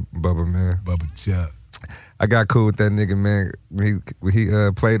Bubba, man. Bubba Chuck. I got cool with that nigga, man. When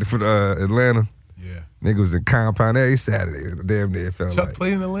he played for Atlanta. Yeah. Nigga was in compound every Saturday. Damn near it felt Chuck like.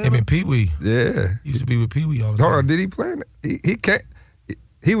 played in Atlanta? Him and Pee Wee. Yeah. Used to be with Pee Wee all the time. Hold on, did he play? He can't.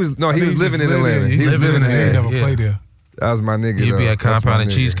 He was living in Atlanta. He was living in He ain't Atlanta. never played there. That was my nigga. He'd be though. at That's Compound my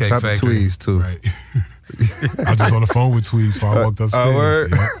and nigga. Cheesecake Shout Factory. to Tweez too. Right. I was just on the phone with Tweez before I walked upstairs. Oh,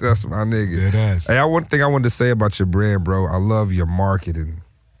 word? Yeah. That's my nigga. Dead ass. Hey, one thing I wanted to say about your brand, bro. I love your marketing.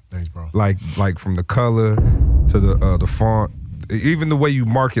 Thanks, bro. Like from the color to the font, even the way you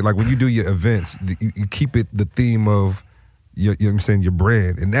market. Like when you do your events, you keep it the theme of you know what I'm saying, your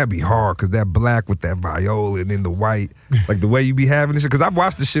brand, and that'd be hard because that black with that viola and then the white, like the way you be having this shit. Because I've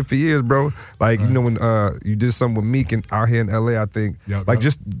watched this shit for years, bro. Like you know when you did something with Meek and out here in LA, I think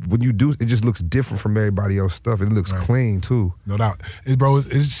just when you do, it just looks different from everybody else's stuff, and it looks clean too. No doubt,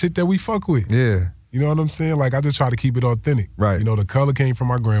 it's shit that we fuck with. Yeah. You know what I'm saying? Like, I just try to keep it authentic. Right. You know, the color came from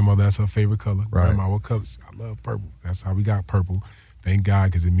my grandmother. That's her favorite color. Right. Grandma, what color? I love purple. That's how we got purple. Thank God,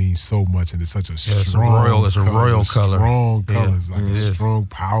 because it means so much, and it's such a strong color. It's a royal color. Strong color. It's like a is. strong,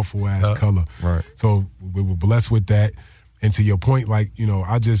 powerful-ass color. Right. So we were blessed with that. And to your point, like, you know,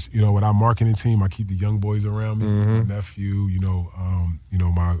 I just, you know, with our marketing team, I keep the young boys around me. My nephew,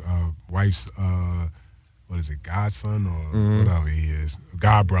 my wife's, what is it, godson or whatever he is,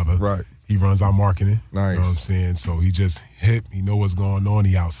 god brother. Right. He runs our marketing. Nice. You know what I'm saying? So he just hip. He know what's going on.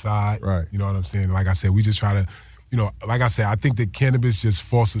 He outside. Right. You know what I'm saying? Like I said, we just try to, you know, like I said, I think that cannabis just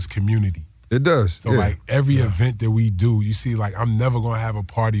fosters community. It does. So like every event that we do, you see, like I'm never gonna have a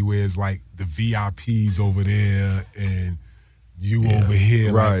party where it's like the VIPs over there and You over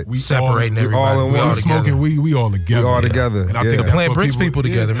here, right? Like, we separating all, everybody. All in one. Smoking weed, we all together. We all together. And I think the plan brings people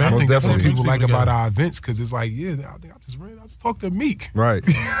together, man. I think that's what Definitely people brings like people about together. our events, because it's like, I just talked to Meek. Right.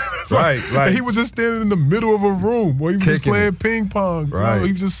 Like, Like and he was just standing in the middle of a room where he was just Kicking playing it. ping pong. Right. You know,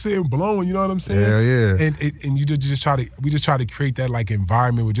 he was just sitting blowing. You know what I'm saying? Yeah. And we just try to create that like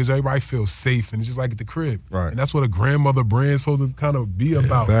environment where just everybody feels safe and it's just like at the crib. Right. And that's what a grandmother brand's supposed to kind of be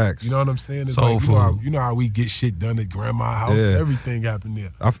about. Facts. You know what I'm saying? It's Soul like food. you know how we get shit done at grandma's house. Yeah. Everything happened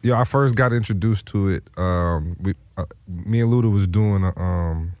there. I first got introduced to it. Me and Luda was doing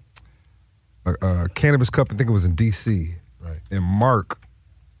a cannabis cup. I think it was in D.C. Right. And Mark,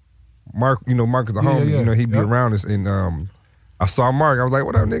 you know, Mark is the homie. yeah. You know, he'd be Yep. around us. And I saw Mark. I was like,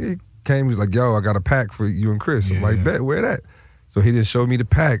 "What up, nigga?" He came. He was like, "Yo, I got a pack for you and Chris." I'm like, "Bet, where that?" So he didn't show me the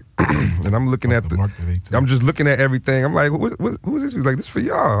pack, and I'm looking at I'm just looking at everything. I'm like, who is this? He's like, "This for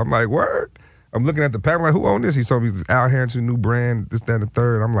y'all." I'm like, "Word." I'm looking at the pack. I'm like, "Who owned this?" He told me this Al Harrington new brand, this, that, and the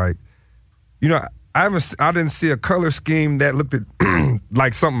third. I'm like, you know, I didn't see a color scheme that looked at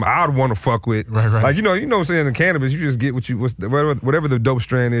like something I'd want to fuck with. Right. Like, you know what I'm saying, in cannabis, you just get whatever the dope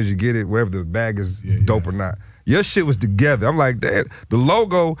strand is, you get it, wherever the bag is dope or not. Your shit was together. I'm like, damn, the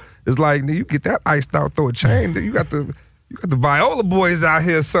logo is like, you get that iced out, throw a chain, you got the Viola boys out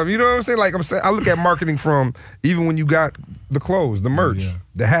here or something. You know what I'm saying? Like I'm saying, I look at marketing from even when you got the clothes, the merch,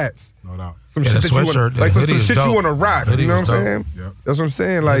 the hats. No doubt. Some shit that you want, like some shit you want to rock. You know what I'm saying? Yep. That's what I'm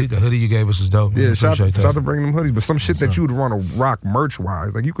saying. Like the hoodie you gave us is dope. yeah, shout Appreciate that. out to bringing them hoodies, but some shit that you would want to rock merch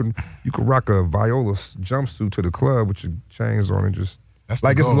wise. Like you could rock a Viola jumpsuit to the club with your chains on and just That's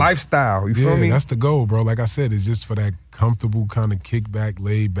like the it's goal. lifestyle. You feel me? That's the goal, bro. Like I said, it's just for that comfortable kind of kickback,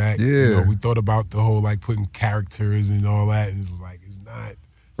 laid back. Yeah. You know, we thought about the whole like putting characters and all that, and it's like it's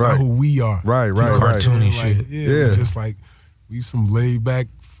not who we are. Right. You know what I'm Cartoony saying? shit. We're just like we some laid back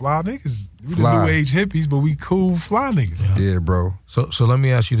fly niggas. We the new age hippies, but we cool fly niggas. Yeah, bro. So let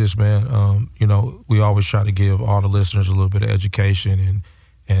me ask you this, man. You know, we always try to give all the listeners a little bit of education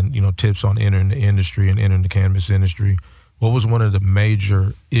and you know, tips on entering the industry and entering the cannabis industry. What was one of the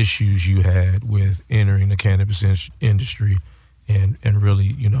major issues you had with entering the cannabis industry and really,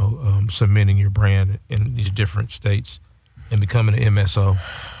 you know, cementing your brand in these different states and becoming an MSO?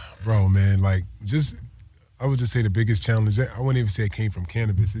 Bro, man, like I would just say the biggest challenge, I wouldn't even say it came from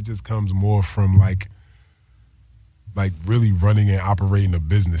cannabis. It just comes more from like really running and operating a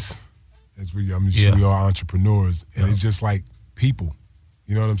business. I'm sure we are entrepreneurs. And it's just like people.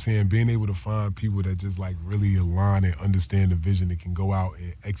 You know what I'm saying? Being able to find people that just like really align and understand the vision that can go out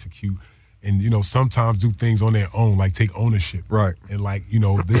and execute and, you know, sometimes do things on their own, like take ownership. Right. And like, you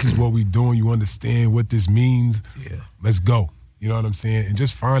know, this is what we doing. You understand what this means. Yeah. Let's go. You know what I'm saying? And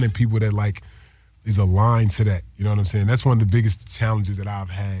just finding people that like is aligned to that. You know what I'm saying? That's one of the biggest challenges that I've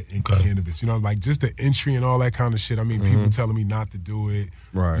had in cannabis. You know, like just the entry and all that kind of shit. I mean, people telling me not to do it.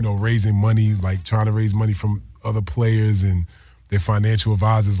 Right. You know, raising money, like trying to raise money from other players and their financial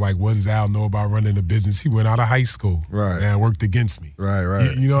advisors, like, what does Al know about running a business? He went out of high school. Right. And worked against me.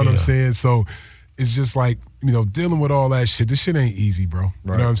 Right. You know what I'm saying? So it's just like, you know, dealing with all that shit, this shit ain't easy, bro. Right.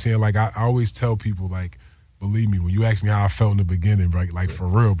 You know what I'm saying? Like, I always tell people, like, believe me, when you ask me how I felt in the beginning, right, like for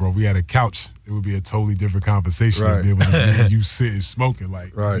real, bro, we had a couch, it would be a totally different conversation to be able to be you sitting smoking,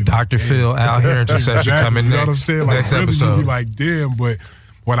 like. Right. You know, Dr. Phil, Al Harrington session coming you know next. what I'm saying? Like, Next really, episode. you be like, damn, but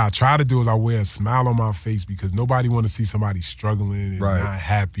what I try to do is I wear a smile on my face because nobody want to see somebody struggling and not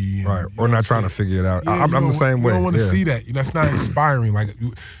happy. And, Right. you know Or what not I'm trying saying? to figure it out. Yeah, I'm the same way. You don't want to see that. You know, it's not inspiring. Like,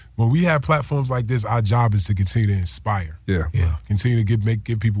 when we have platforms like this, our job is to continue to inspire. Yeah. Continue to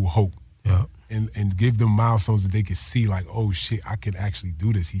give people hope. Yeah. And give them milestones that they can see, like, oh shit, I can actually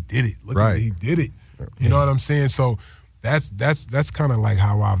do this. He did it. Look at it, he did it. You know what I'm saying? So that's kind of like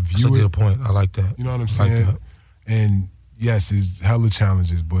how I view That's a it. good point. I like that. You know what I'm saying? Like that. And yes, it's hella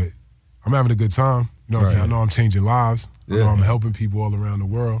challenges, but I'm having a good time. You know what I'm saying? I know I'm changing lives. I know I'm helping people all around the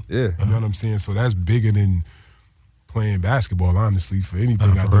world. Yeah. You know what I'm saying? So that's bigger than playing basketball, honestly, for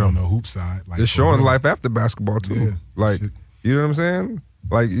anything I do on the hoop side. Like, It's showing life after basketball too. Yeah. Like, Shit. you know what I'm saying?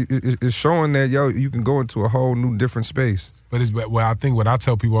 Like it's showing that you can go into a whole new different space. But I think what I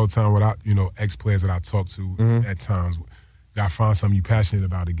tell people all the time, ex-players that I talk to at times, you gotta find something you're passionate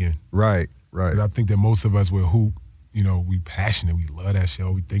about again. Right. 'Cause I think that most of us will hoop, you know, we passionate, we love that shit.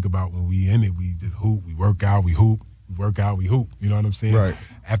 All we think about when we in it, we just hoop, we work out, we hoop, we work out, we hoop. You know what I'm saying? Right.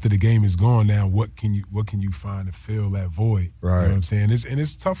 After the game is gone now, what can you find to fill that void? Right. You know what I'm saying?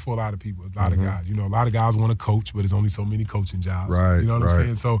 It's tough for a lot of people, a lot of guys. You know, a lot of guys want to coach, but there's only so many coaching jobs. Right, You know what I'm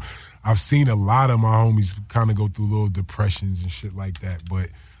saying? So I've seen a lot of my homies kind of go through little depressions and shit like that. But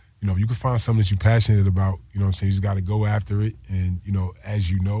you can find something that you're passionate about, you know what I'm saying? You just got to go after it. And, as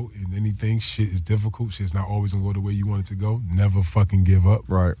you know, in anything, shit is difficult. Shit's not always going to go the way you want it to go. Never fucking give up.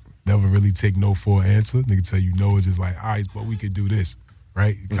 Right. Never really take no for an answer. Nigga tell you no, it's just like, all right, but we could do this,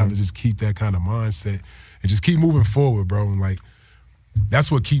 right? Kind of just keep that kind of mindset and just keep moving forward, bro. And, like,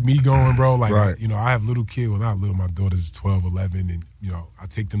 that's what keep me going, bro. Like, right. I have little kids. Well, not little. My daughter's 12, 11, and, I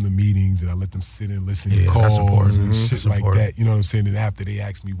take them to meetings and I let them sit and listen to calls and shit like that. You know what I'm saying? And after they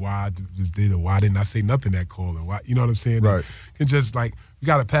ask me why I just did or why didn't I say nothing that call and why, you know what I'm saying? Right. And just, like, you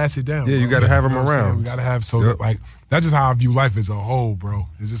got to pass it down. Yeah, bro. you got to have them around. We got to have, so, like, that's just how I view life as a whole, bro.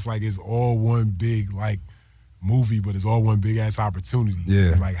 It's just like it's all one big, like, movie, but it's all one big-ass opportunity.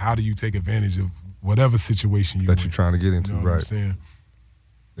 Yeah. And, like, how do you take advantage of whatever situation you're trying to get into, you know right. what I'm saying?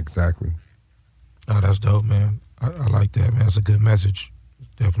 Exactly. Oh, that's dope, man. I like that, man. It's a good message. It's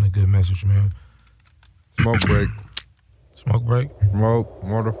definitely a good message, man. Smoke break. Smoke break? Smoke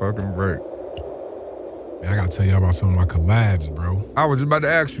motherfucking break. Man, I gotta tell y'all about some of my collabs, bro. I was just about to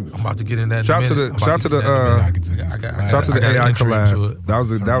ask you. I'm about to get in that. Shout to the AI collab. That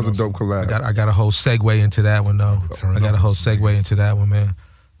was a dope collab. I got a whole segue into that one though. I got a whole segue into that one, man.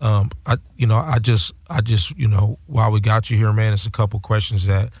 I just while we got you here, man, it's a couple questions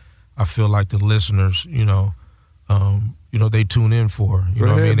that I feel like the listeners, they tune in for. You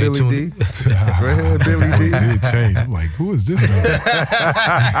know what I mean? Billy D. Go ahead, Billy D. Did change. I'm like, who is this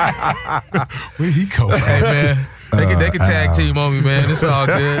guy? Where'd he go? Hey, man. They can tag team on me, man. It's all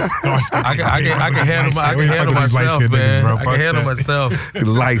good. I can handle myself, man. I can handle myself.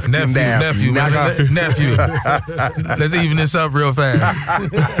 Nephew, man. Nephew. Let's even this up real fast.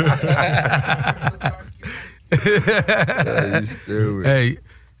 Hey,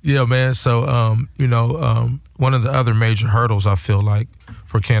 yeah, man. So, one of the other major hurdles I feel like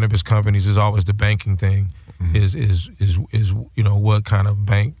for cannabis companies is always the banking thing. Is what kind of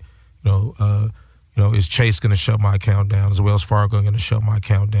bank, is Chase going to shut my account down? Is Wells Fargo going to shut my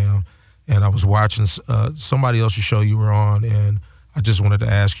account down? And I was watching somebody else's show you were on, and I just wanted to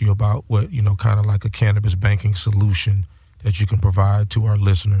ask you about what, kind of like a cannabis banking solution that you can provide to our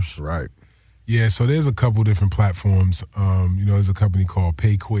listeners. Right. Yeah, so there's a couple different platforms. There's a company called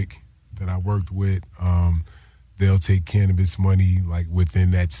PayQuick that I worked with. They'll take cannabis money, like, within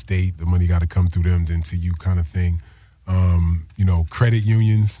that state. The money got to come through them, then to you kind of thing. Credit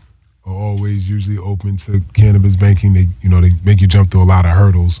unions are always usually open to cannabis banking. They make you jump through a lot of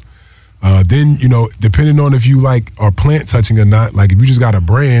hurdles. Then, depending on if you are plant touching or not, like if you just got a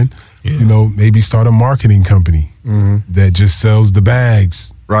brand, maybe start a marketing company that just sells the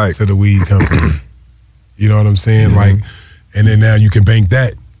bags to the weed company. You know what I'm saying? Like, and then now you can bank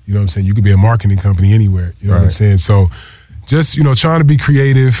that. You know what I'm saying? You could be a marketing company anywhere. You know what I'm saying? So just, trying to be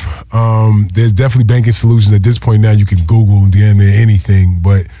creative. There's definitely banking solutions at this point now. You can Google and DM anything,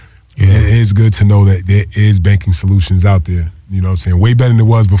 but it is good to know that there is banking solutions out there. You know what I'm saying? Way better than it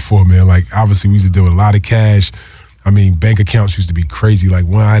was before, man. Like, obviously, we used to deal with a lot of cash. I mean, bank accounts used to be crazy. Like,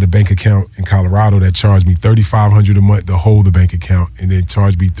 when I had a bank account in Colorado that charged me $3,500 a month to hold the bank account, and then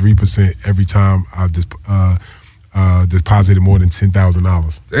charged me 3% every time I deposited more than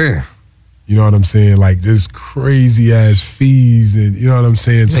 $10,000. Damn. You know what I'm saying? Like, just crazy ass fees, and you know what I'm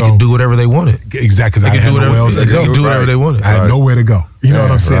saying. They can do whatever they wanted. Exactly, because I had nowhere else to go. They can do whatever they wanted. I had nowhere to go. You know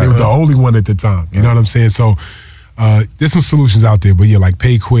what I'm saying? They were the only one at the time. You know what I'm saying? So there's some solutions out there, but yeah, like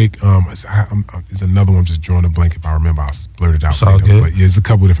PayQuick. There's another one. I'm just drawing a blank. If I remember, I'll blurt it out. It's all good. But yeah, there's a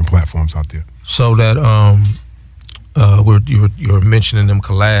couple of different platforms out there. So that you were mentioning them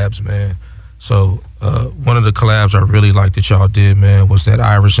collabs, man. So one of the collabs I really liked that y'all did, man, was that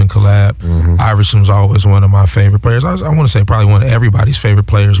Iverson collab. Iverson was always one of my favorite players. I want to say probably one of everybody's favorite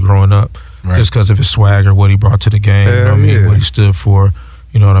players growing up, just because of his swagger, what he brought to the game, you know what I mean, what he stood for,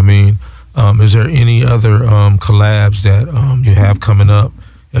 you know what I mean. Is there any other collabs that you have coming up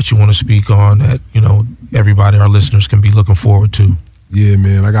that you want to speak on that, everybody, our listeners, can be looking forward to? Yeah,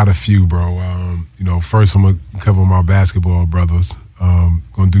 man, I got a few, bro. First I'm going to cover my basketball brothers.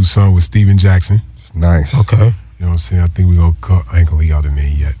 Gonna do something with Steven Jackson. Nice. Okay. You know what I'm saying? I think we gonna cut. I ain't gonna leave out the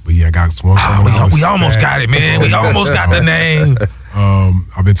name yet, but yeah, I got one coming out. We almost got it, man. We almost got the name.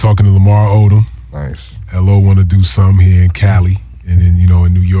 I've been talking to Lamar Odom. Nice. Hello, want to do some here in Cali, and then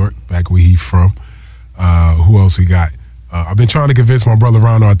in New York, back where he from. Who else we got? I've been trying to convince my brother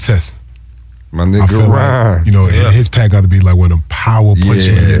Ron Artest. My nigga Ron. Like, his pack got to be like one of them power punch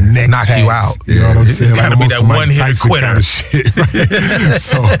you in your neck, knock packs, you out. You know what I'm saying? Gotta be that one-hit quitter. Kind of shit, right?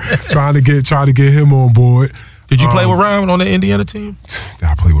 So trying to get him on board. Did you play with Ron on the Indiana team?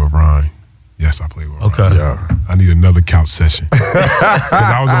 I played with Ron. Yes, I played with Ron. Okay. Yeah. I need another couch session. Because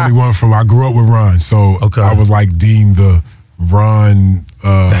I was the only one I grew up with Ron. So I was like deemed the Ron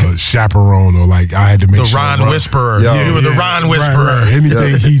the chaperone, or like I had to make the sure. Ron Whisperer. Yo, You were the Ron Whisperer. Right.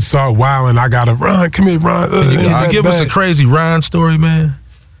 Anything he saw wilding, I gotta Ron. Come here, Ron. Can you give us a crazy Ron story, man?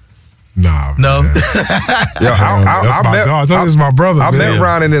 Nah, No. man. That's my dog. I told you it's my brother. I met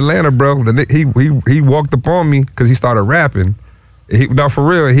Ron in Atlanta, bro. He walked up on me because he started rapping. No, for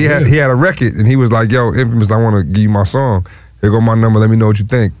real. He had a record, and he was like, "Yo, Infamous, I want to give you my song. Here go my number. Let me know what you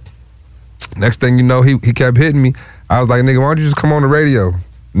think." Next thing you know, he kept hitting me. I was like, "Nigga, why don't you just come on the radio?"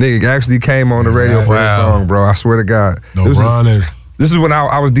 Nigga actually came on the radio for the song, bro. I swear to God. No, Ron. This is when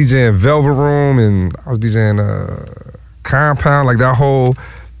I was DJing Velvet Room, and I was DJing Compound, like that whole.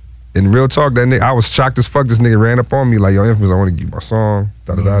 In real talk, that nigga, I was shocked as fuck. This nigga ran up on me like, "Yo, Infamous, I want to give you my song.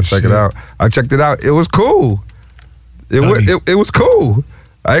 Check it out." I checked it out. It was cool. It was cool.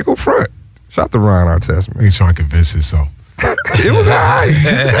 I ain't go front. Shout out to Ron Artest, man. He trying to convince himself. It was alright.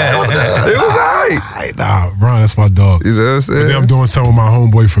 It was alright. Nah, Ron, that's my dog. You know what I'm saying? But then I'm doing something with my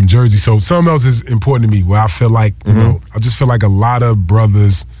homeboy from Jersey. So something else is important to me where I feel like, you know, I just feel like a lot of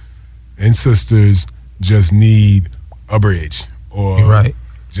brothers and sisters just need a bridge or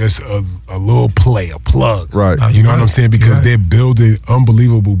just a little play, a plug. Right. You know what I'm saying? Because they're building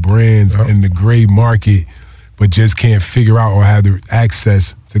unbelievable brands in the gray market, but just can't figure out or have the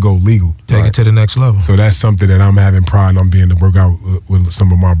access to go legal. Take it to the next level. So that's something that I'm having pride on being to work out with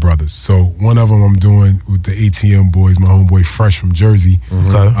some of my brothers. So one of them I'm doing with the ATM boys, my homeboy Fresh from Jersey.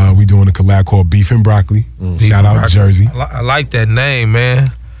 Okay. We doing a collab called Beef and Broccoli. Shout out Jersey. I like that name,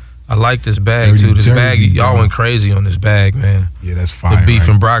 man. I like this bag Dirty too. This Jersey, bag, y'all bro. went crazy on this bag, man. Yeah, that's fire. The beef right?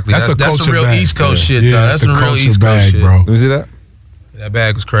 and broccoli. That's That's a some real bag. East Coast shit, Yeah, though. that's That's the some real culture East Coast bag, shit. bro. Let me see that. That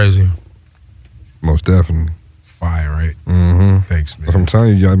bag was crazy. Most definitely. Fire, right? Mm-hmm. Thanks, man. That's what I'm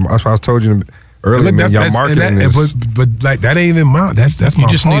telling you. That's what I told you earlier, man. Y'all marketing this. But like that ain't even mine. That's You my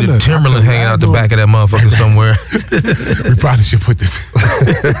just need partner. a Timberland hanging out the back of that motherfucker somewhere. We probably should put this.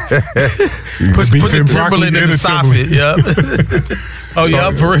 Put the Timberland in the soffit. Yep. Oh,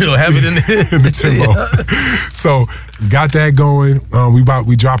 yeah, for real. Have it in the Timbo. So got that going.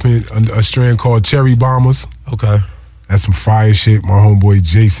 We dropping a strand called Cherry Bombers. Okay. That's some fire shit. My homeboy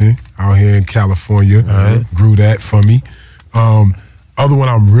Jason out here in California grew that for me. Other one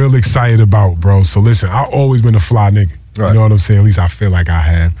I'm real excited about, bro. So listen, I've always been a fly nigga. Right. You know what I'm saying? At least I feel like I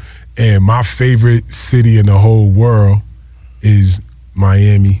have. And my favorite city in the whole world is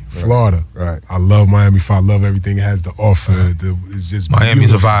Miami, Florida. Right. I love Miami. I love everything it has to offer. It's just Miami's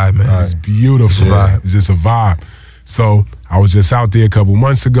beautiful. a vibe, man. It's beautiful. It's just a vibe. So I was just out there a couple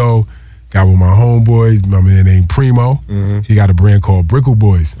months ago. Got with my homeboys, my man named Primo. He got a brand called Brickle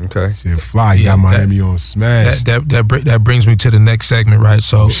Boys. Okay. Shit fly. He got Miami on smash. That brings me to the next segment, right?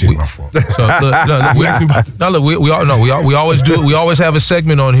 So My fault. So we always do. We always have a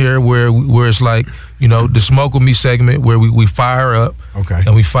segment on here where it's like, you know, the Smoke With Me segment where we fire up. Okay.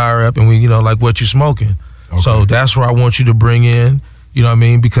 And we fire up and we, you know, like what you smoking. Okay. So that's where I want you to bring in. You know what I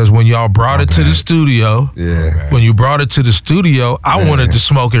mean? Because when y'all brought it to the studio, when you brought it to the studio, I wanted to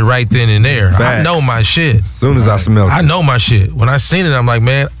smoke it right then and there. Facts. I know my shit. As soon as I smell it. I know my shit. When I seen it, I'm like,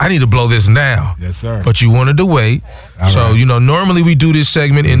 man, I need to blow this now. Yes, sir. But you wanted to wait. So, you know, normally we do this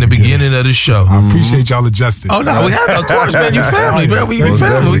segment in the beginning of the show. I appreciate y'all adjusting. Oh, no, we have to. Of course, man. You family, man. We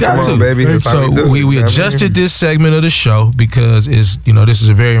family. We got Come to. on, baby. That's how So we do it. we adjusted this segment of the show because it's, you know, this is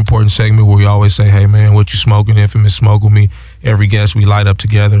a very important segment where we always say, hey, man, what you smoking? Infamous Smoke With Me. Every guest we light up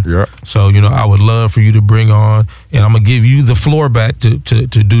together. Yeah. So, you know, I would love for you to bring on, and I'm going to give you the floor back to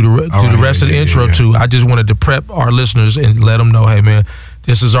do the rest of the intro too. I just wanted to prep our listeners and let them know, hey, man,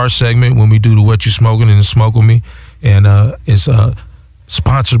 this is our segment when we do the What You Smoking and the Smoke With Me. And it's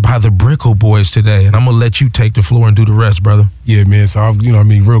sponsored by the Brickle Boys today. And I'm going to let you take the floor and do the rest, brother. Yeah, man. So, you know what I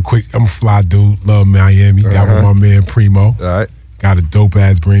mean, real quick, I'm a fly dude. Love Miami. Got with my man Primo. All right. Got a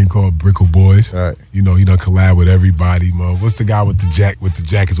dope-ass brand called Brickle Boys. All right. You know, he done collab with everybody, man. What's the guy with the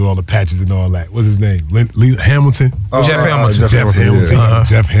jackets with all the patches and all that? What's his name? Hamilton? Jeff Hamilton. Jeff Hamilton. Yeah.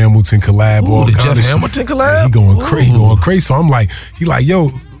 Jeff Hamilton collab. Ooh, all the kind Jeff of shit. Hamilton collab? Yeah, he going crazy. So I'm like, he like, yo,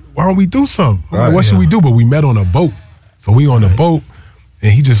 why don't we do something? I'm like, what should we do? But we met on a boat. So we on the boat,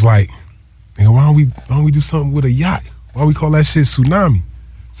 and he just like, nigga, why don't we do something with a yacht? Why don't we call that shit Tsunami?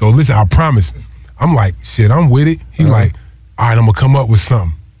 So listen, I promise. I'm like, shit, I'm with it. He like, all right, I'm gonna come up with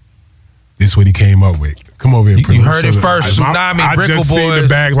something. This is what he came up with. Come over here, You Prince. heard it first, Tsunami, I Brickle just seen Boys. the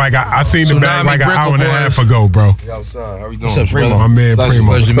bag like I seen the bag Tsunami, like an Brickle hour and a Boys. half ago, bro. Yo, what's up? How we doing? What's up, brother? My man Primo.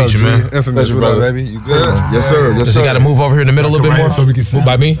 Pleasure to meet you, man. Infamous, what up, baby? You good? Yes, sir. Yes, Does sir. he got to move over here in the middle a little bit more? So we can see.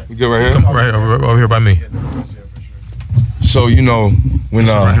 By me? You good right here? Come right over here by me. So, you know, when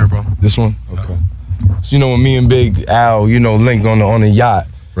This one right here, bro. This one? Okay. So, you know, when me and Big Al, you know, linked on the yacht,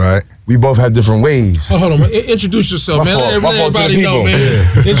 Right. we both had different waves. Hold on, man. Introduce yourself, My man. fault. Let My fault to the everybody know,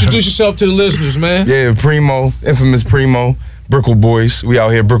 people. man. Introduce yourself to the listeners, man. Yeah, Primo, infamous Primo, Brickell boys. We out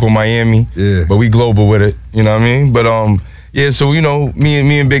here, Brickell, Miami. Yeah. But we global with it. You know what I mean? But yeah. So you know,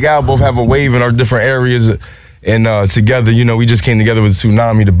 me and Big Al both have a wave in our different areas, and together, you know, we just came together with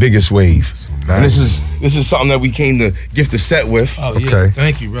Tsunami, the biggest wave. And this is something that we came to gift the set with. Oh, yeah. Okay.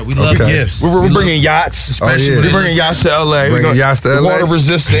 Thank you, bro. We love Okay. gifts. We're bringing yachts. Especially yeah. when We're bringing yachts to LA. Bringing yachts to LA? Water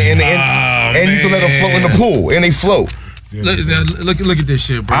resistant, and you can let them float in the pool, and they float. Look at this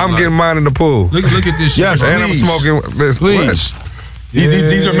shit, bro. I'm getting mine in the pool. Look at this shit. Yes, bro. And I'm please. smoking this. Please.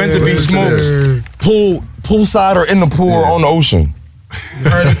 These are meant to be Yes, smoked poolside or in the pool or on the ocean. You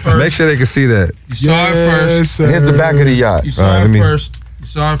heard it first. Make sure they can see that. You saw it first. sir. Here's the back of the yacht. You saw All right, it let me- first. You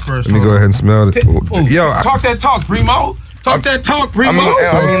saw it first. Let me go ahead and smell it. Ooh, Yo, talk that talk, Primo. Talk that talk, Primo. I mean,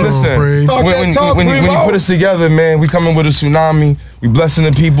 listen. Talk that talk, when you Primo. put us together, man, we coming with a tsunami. We blessing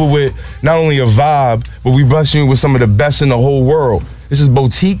the people with not only a vibe, but we blessing you with some of the best in the whole world. This is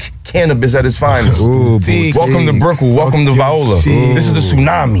boutique cannabis at its finest. Ooh, Boutique. Welcome to Brickell. Welcome to Viola. This is a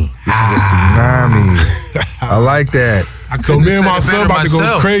tsunami. This is a tsunami. I like that. I So couldn't me and have my said it son better about to go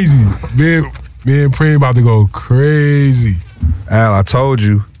myself. crazy. Me and Preem about to go crazy. Al, I told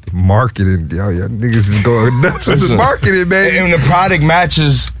you, the marketing, y'all niggas is going nuts with the Listen. marketing, man. And the product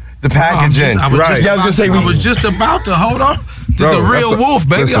matches the packaging. I was Right. just Yeah, I was gonna say I was just about to hold on. Bro, The real that's a- wolf,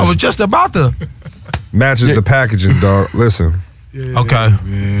 baby. listen. I was just about to. Matches the packaging, dog. Listen. Yeah, Okay.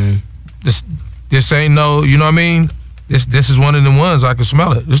 man. This ain't no, you know what I mean? This is one of them ones. I can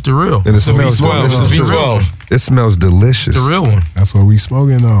smell it. This the real. And it The smells V12. delicious. The too. V12. It smells delicious. The real one. That's what we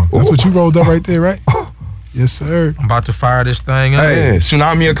smoking on. That's what you rolled up right there, right? Yes, sir. I'm about to fire this thing up. Hey. Yeah,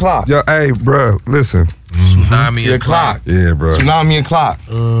 tsunami o'clock. Yo, hey, bro, listen. Tsunami Your o'clock. clock. Yeah, bro. Tsunami o'clock.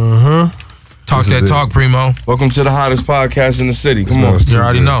 Talk This that is it. talk, Primo. Welcome to the hottest podcast in the city. Come on. smells You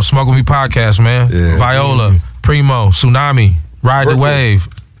already good. know. Smoke with me podcast, man. Yeah. Viola, Primo, Tsunami, Ride the Brickell. Wave,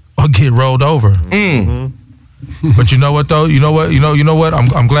 or get rolled over. But you know what though? You know what?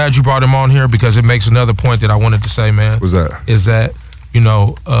 I'm glad you brought him on here because it makes another point that I wanted to say, man. What's that? Is that,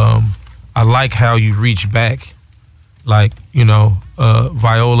 I like how you reach back. Like,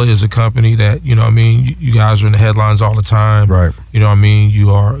 Viola is a company that, you know what I mean, you guys are in the headlines all the time. Right. You know what I mean?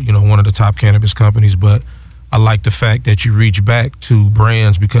 You are, one of the top cannabis companies, but I like the fact that you reach back to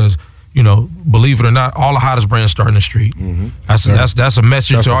brands because, believe it or not, all the hottest brands start in the street. That's a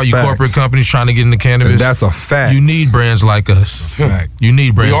message That's to a all you fact. corporate companies trying to get into cannabis. And that's a fact. You need brands like us. Fact. You need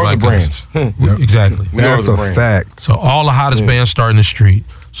We brands are like the brands. us. Exactly. We are That's the a brand. fact. So all the hottest bands start in the street.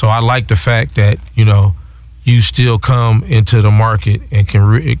 So I like the fact that you still come into the market and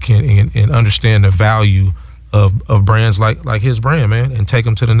can understand the value of brands like his brand, man, and take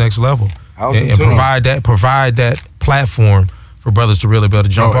them to the next level and provide that platform for brothers to really be able to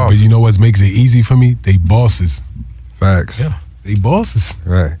jump off. But you know what makes it easy for me? They bosses. Facts. Yeah. They bosses.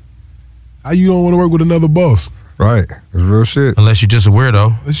 Right. How you don't want to work with another boss? Right. It's real shit. Unless you're just a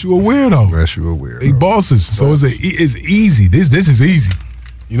weirdo. Unless you a weirdo. Unless you a weirdo. They bosses. So it's easy. This is easy.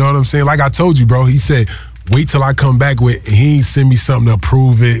 You know what I'm saying? Like I told you, bro. He said, wait till I come back with, he ain't send me something to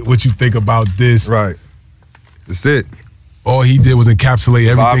prove it. What you think about this? Right. That's it. All he did was encapsulate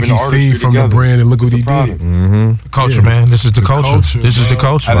and everything the he seen artistry from together. the brand and look what he The product. did. Mm-hmm. The culture, Yeah. man. This is the, The culture. culture, This is the bro.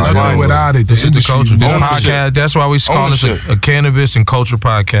 culture. At its Nothing finest. without it. The This is the industry culture. This ownership. podcast. That's why we call this Ownership. a cannabis and culture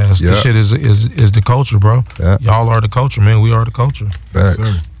podcast. Yeah. This shit is the culture, bro. Yeah. Y'all are the culture, man. We are the culture. Yes, Facts.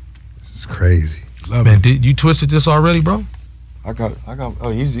 sir. This is crazy. Love Man, it. did you twisted this already, bro? I got. Oh,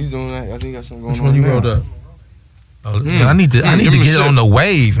 he's doing that. I think he got something going Which on. one you now. rolled up? Oh, man, I need to Give him a get sip. on the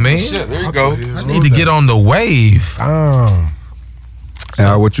wave, man. Shit, there you go. I need to get on the wave. Al,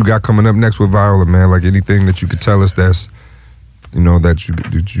 what you got coming up next with Viola, man? Like anything that you could tell us that's,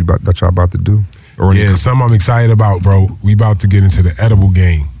 that y'all about to do? Or Yeah, something I'm excited about, bro. We about to get into the edible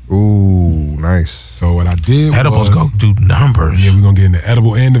game. Ooh, nice. So what I did Edibles was, go do numbers. yeah, we're gonna get in the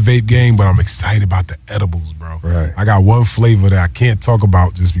edible and the vape game, but I'm excited about the edibles, bro. Right. I got one flavor that I can't talk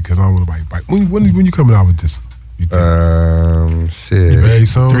about just because I don't want to bite. When you coming out with this? You think? Shit. Very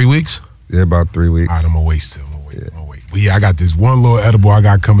soon? 3 weeks. Yeah, about 3 weeks. All right, I'm gonna wait still. I'm gonna wait. But yeah, I got this one little edible I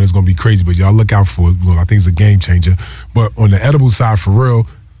got coming that's gonna be crazy, but y'all look out for it. Well, I think it's a game changer. But on the edible side, for real,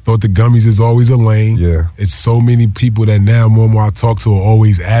 thought the gummies is always a lane. Yeah. It's so many people that now more and more I talk to are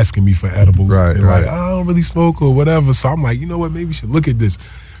always asking me for edibles. Right, They're right. like, I don't really smoke or whatever. So I'm like, you know what? Maybe we should look at this.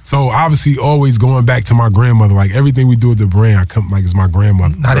 So obviously always going back to my grandmother. Like everything we do with the brand, I come like it's my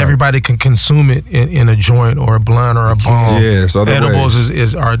grandmother. Not everybody can consume it in a joint or a blunt or a bomb. Yeah, it's other Edibles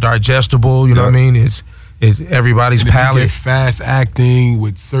ways. are digestible. You know what I mean? It's everybody's and if you palate. get fast acting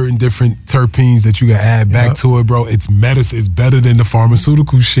with certain different terpenes that you can add back to it, bro. It's medicine. It's better than the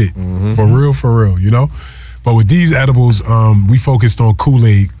pharmaceutical shit. For real, you know? But with these edibles, we focused on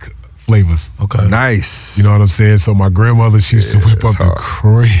Kool-Aid flavors. Okay. Nice. You know what I'm saying? So my grandmother, she used to whip up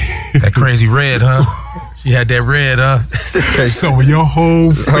the That crazy red, huh? She had that red, huh? So when your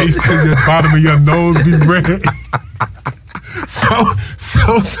whole face to the bottom of your nose be red. So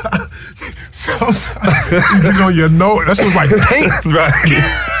you know your nose. That shit was like paint.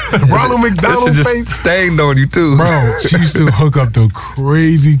 Right. Ronald McDonald just face. stained on you too. Bro, she used to hook up the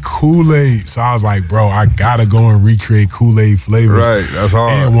crazy Kool-Aid. So I was like, bro, I gotta go and recreate Kool-Aid flavors. Right, that's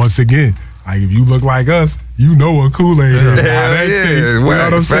hard. And once again, like if you look like us, you know what Kool-Aid is. How that tastes. You know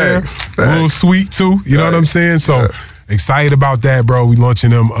what I'm saying? A little sweet too. You know what I'm saying? So excited about that, bro. We launching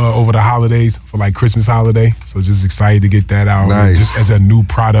them over the holidays for like Christmas holiday. So just excited to get that out. Nice. Just as a new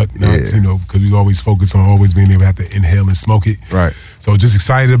product, you know, because we always focus on always being able to have to inhale and smoke it. Right. So just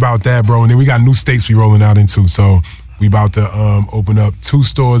excited about that, bro. And then we got new states we rolling out into. So we about to open up 2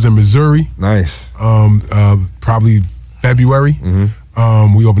 stores in Missouri. Nice. Probably February.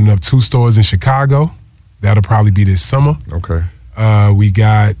 We opening up 2 stores in Chicago. That'll probably be this summer. Okay. We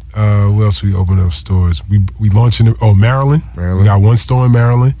got where else we open up stores? We launching Maryland. We got 1 store in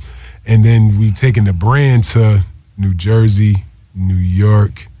Maryland, and then we taking the brand to New Jersey, New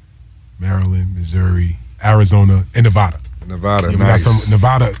York, Maryland, Missouri, Arizona, and Nevada. Nevada, We nice. got some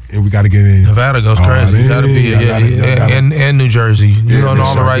Nevada, and we got to get in. Nevada goes crazy. You gotta be and New Jersey. You're on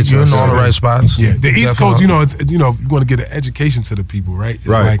all the right. You're in all the right spots. Yeah, the East Coast. You know, it's you want to get an education to the people, right? It's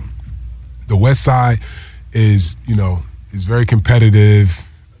Right. like the West Side is is very competitive.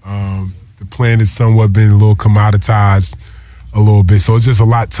 The plan has somewhat been a little commoditized a little bit, so it's just a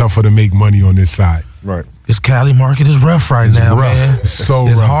lot tougher to make money on this side. Right. This Cali market is rough right now, rough. man. It's so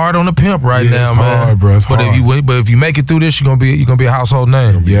it's rough. hard on the pimp right Yeah, now, it's man. hard, bro. It's but hard. if you make it through this, you're gonna be a household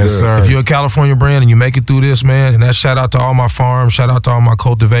name. Yes, sir. If you're a California brand and you make it through this, man, and that shout out to all my farms, shout out to all my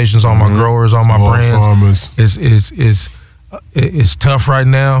cultivations, all my growers, all my Small brands. farmers. It's tough right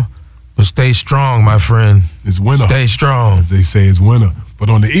now, but stay strong, my friend. It's winter. Stay strong. As they say, it's winter. But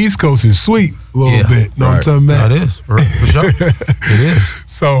on the East Coast, it's sweet a little bit. Know what I'm talking about? No, it is for sure. It is.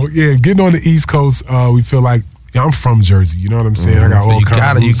 So yeah, getting on the East Coast, we feel like I'm from Jersey. You know what I'm saying? I got all You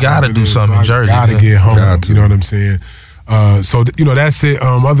kinds of you roots gotta out do there, something in so Jersey, I gotta man. get home. Got to. You know what I'm saying? So that's it.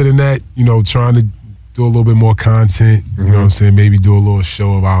 Other than that, trying to do a little bit more content. You know what I'm saying? Maybe do a little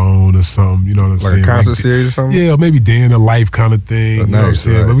show of our own or something. You know what I'm Like saying? a concert series or something? Yeah, maybe day in the life kind of thing. You know what I'm nice,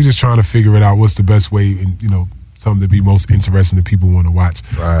 saying? right. But we just trying to figure it out. What's the best way, and something to be most interesting that people want to watch.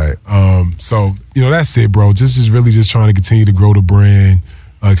 Right. So that's it, bro. Just really just trying to continue to grow the brand.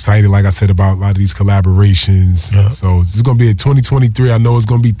 Excited, like I said, about a lot of these collaborations. Yeah. So this is gonna be a 2023. I know it's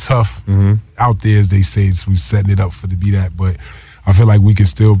gonna be tough out there, as they say. So we're setting it up to be that, but I feel like we can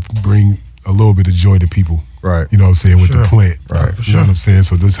still bring a little bit of joy to people. Right. You know what I'm saying, with the plant. Right. You know what I'm saying?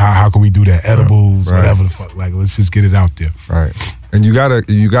 So this how can we do that? Edibles, Right. whatever the fuck. Like, let's just get it out there. Right. And you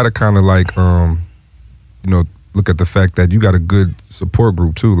gotta kind of like look at the fact that you got a good support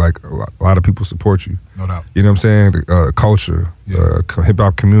group too. Like a lot of people support you. No doubt. You know what I'm saying? The culture, hip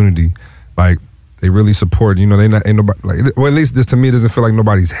hop community, like they really support. They ain't nobody like. Well, at least this to me doesn't feel like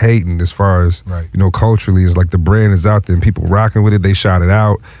nobody's hating as far as Right. culturally. It's like the brand is out there and people rocking with it. They shout it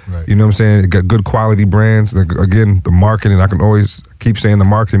out. Right. You know what I'm saying? It got good quality brands. Like, again, the marketing. I can always keep saying the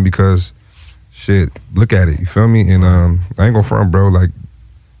marketing because, shit, look at it. You feel me? And I ain't gonna front, bro. Like,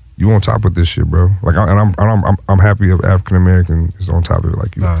 you on top of this shit, bro. Like, I'm happy that African American is on top of it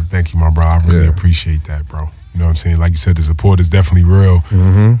like you. Nah, thank you, my bro. I really appreciate that, bro. You know what I'm saying? Like you said, the support is definitely real.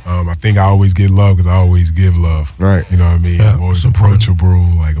 I think I always get love because I always give love. Right. You know what I mean? Yeah, I'm always approachable.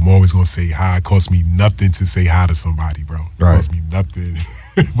 Like, I'm always going to say hi. It costs me nothing to say hi to somebody, bro. It Right. costs me nothing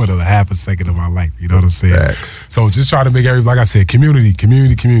but a half a second of my life. You know what I'm saying? Facts. So just try to make like I said, community,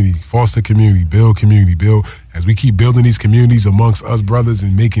 foster community, build. As we keep building these communities amongst us brothers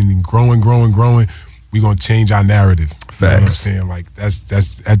and making and growing, we're going to change our narrative. You know what I'm Facts. saying? Like,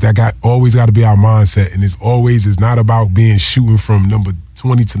 that always got to be our mindset. And it's not about being shooting from number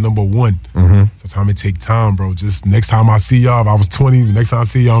 20 to number 1. Sometimes it take time, bro. Just next time I see y'all, if I was 20, next time I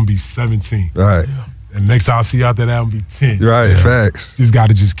see y'all, I'm be 17. Right. And next time I see you after that, I'm be 10. Right. Facts. Just got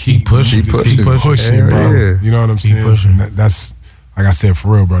to just keep pushing. just Keep keep pushing. pushing, Yeah, bro. yeah. You know what I'm saying? pushing. And that's, like I said,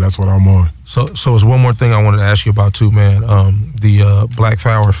 for real, bro. That's what I'm on. So it's one more thing I wanted to ask you about too, man. The Black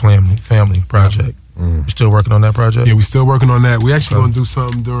Flower Family project. You still working on that project? Yeah, we still working on that. We actually going to do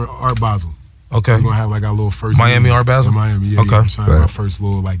something during Art Basel. Okay. We're going to have like our little first Miami meeting. Art Basel? In Miami, yeah. Okay. Yeah, we're trying to have our first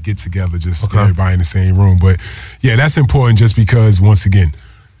little like get together, just get everybody in the same room. But yeah, that's important just because, once again,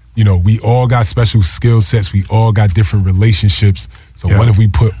 you know, we all got special skill sets. We all got different relationships. So Yeah. what if we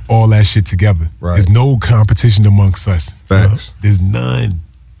put all that shit together? Right. There's no competition amongst us. Facts. There's none.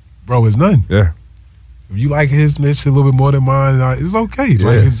 Bro, there's none. Yeah. If you like his shit a little bit more than mine, it's okay. Yeah.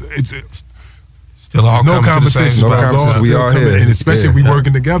 Like it's Still all there's no coming to the same competition. No spot. It's all competition. We still all coming, here. and especially if we Yeah.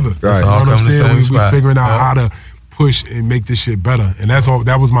 working together. Right. You know all what I'm coming to the saying? same We spot. figuring out Yeah. how to push and make this shit better. And that's all.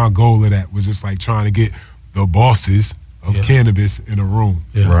 That was my goal of that. Was just like trying to get the bosses of Yeah. cannabis in a room.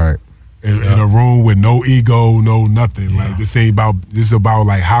 Yeah. Right. In a room with no ego, no nothing. Like this ain't about. This is about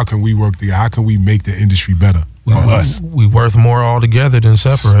like how can we work together? How can we make the industry better for us? We worth more all together than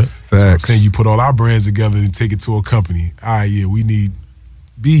separate. That's what I'm Facts. saying. You put all our brands together and take it to a company. All right, yeah, we need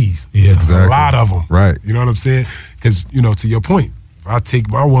bees. Yeah. Exactly. A lot of them. Right. You know what I'm saying? Because, you know, to your point, if I take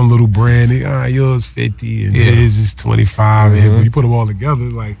my one little brand, yours 50 and Yeah. his is 25, and when you put them all together,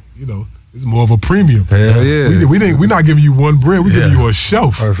 like, you know, it's more of a premium. Hell yeah. We're not giving you one brand, we're giving Yeah. you a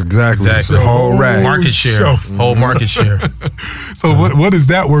shelf. Exactly. Exactly. The whole rack. Market share. Shelf. Whole market share. So what is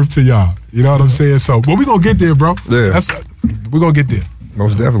that worth to y'all? You know what I'm saying? So, but we're going to get there, bro. Yeah. We're going to get there.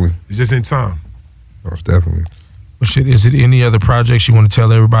 Most definitely. It's just in time. Most definitely. Well, shit, is it any other projects you want to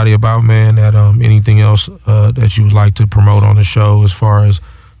tell everybody about, man? That anything else that you would like to promote on the show as far as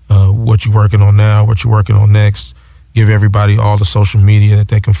what you're working on now, what you're working on next? Give everybody all the social media that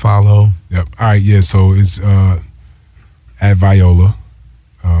they can follow. Yep. All right, yeah, so it's at Viola,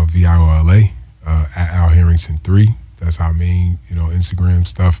 V-I-O-L-A, at Al Harrington 3. That's our main, you know, Instagram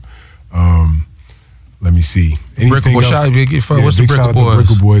stuff. Let me see. Brickle Boys. What's the big Brickle shout out to Boys?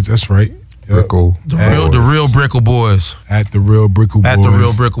 Brickle Boys, that's right. Yep. Brickle. The real Brickle Boys. At the Real Brickle Boys. At the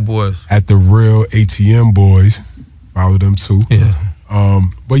real Brickle Boys. At the Real ATM Boys. Follow them too. Yeah.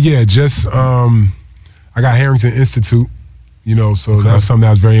 But yeah, just I got Harrington Institute, you know, so that's something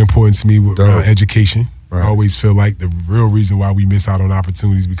that's very important to me with Dope. education. Right. I always feel like the real reason why we miss out on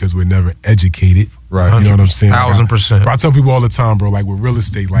opportunities because we're never educated. Right. You know what I'm saying? 1,000%. I tell people all the time, bro, like with real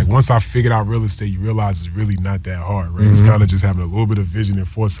estate, like once I figured out real estate, you realize it's really not that hard, right? It's kind of just having a little bit of vision and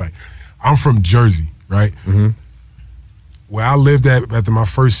foresight. I'm from Jersey, right? Where I lived at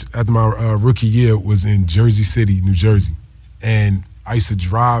my rookie year was in Jersey City, New Jersey. And I used to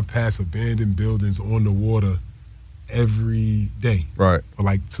drive past abandoned buildings on the water every day Right. for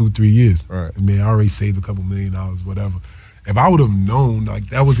like 2-3 years. Right. I mean, I already saved a couple $1 million, whatever. If I would have known like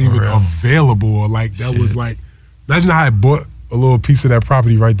that was even real. available, or like that was Shit. like, imagine I had bought a little piece of that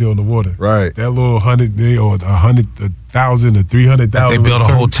property right there on the water. Right. That little 100 or 100,000 or 300,000. They built a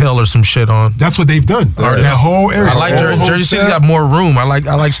return. hotel or some shit on. That's what they've done. Already. That whole area. I like That whole Jersey City's hotel. got more room. I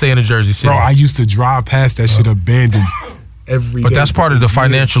like staying in Jersey City. Bro, I used to drive past that shit abandoned every day. But that's part of the for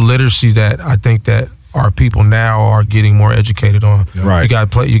years. financial literacy that I think that our people now are getting more educated on. Right.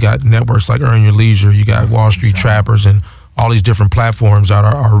 You got networks like Earn Your Leisure, you got Wall Street Trappers, and all these different platforms that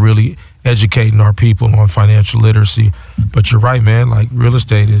are really educating our people on financial literacy. But you're right, man. Like real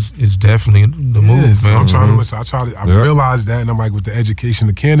estate is definitely the move, Yeah, so man. I'm trying to listen. I realized that, and I'm like, with the education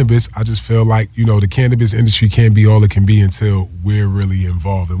of cannabis, I just feel like, you know, the cannabis industry can't be all it can be until we're really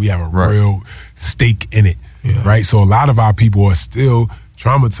involved and we have a Right. real stake in it, Yeah. right? So a lot of our people are still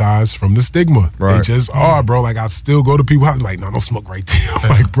traumatized from the stigma. They Right. just are, bro. Like I still go to people house, like, no, don't smoke right there. I'm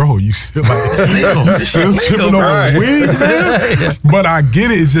like, bro, you still tripping over weed, man. But I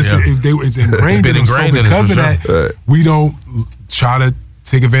get it. It's just it's ingrained Been in them. So ingrained in us, because for of sure. that, we don't try to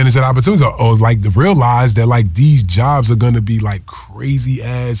take advantage of the opportunities or like to realize that like these jobs are going to be like crazy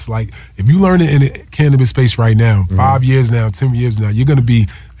ass. Like if you learn it in the cannabis space right now, 5 years now, 10 years now, you're going to be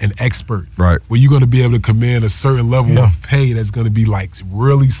an expert. Right. Where you're going to be able to command a certain level of pay that's going to be like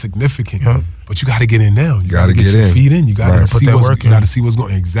really significant. Yeah. But you got to get in now. You Gotta gotta get your in. feet in. You got to Right. see Put that what's. work You got in. to see what's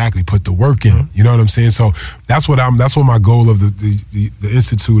going. Exactly. Put the work in. You know what I'm saying? So that's what my goal of the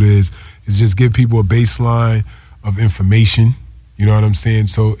institute is just give people a baseline of information. You know what I'm saying?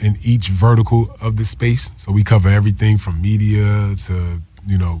 So in each vertical of the space, so we cover everything from media to,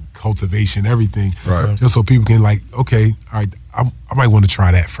 you know, cultivation, everything. Right. Just so people can like, okay, all right, I might want to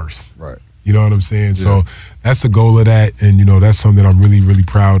try that first. Right. You know what I'm saying? Yeah. So that's the goal of that. And, you know, that's something I'm really, really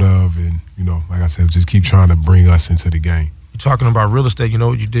proud of. And, you know, like I said, just keep trying to bring us into the game. You're talking about real estate. You know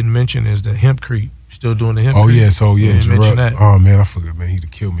what you didn't mention is the hempcrete. Still doing the hempcrete? Oh, yeah. So, yeah, You didn't mention Jarrell. that. Oh, man, I forgot. Man, he'd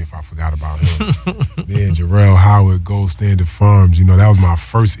have killed me if I forgot about him. Man, Jarrell Howard, Gold Standard Farms. You know, that was my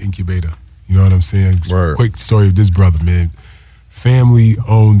first incubator. You know what I'm saying? Word. Quick story of this brother, man. Family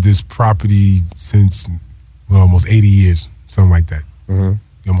owned this property since, well, almost 80 years, something like that.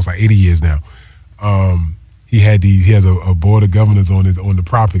 Almost like 80 years now. He has a board of governors on the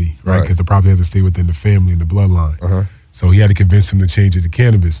property, right? Right. Because the property has to stay within the family and the bloodline. Uh-huh. So he had to convince him to change it to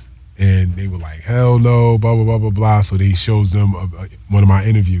cannabis. And they were like, hell no, blah, blah, blah, blah, blah. So they shows them one of my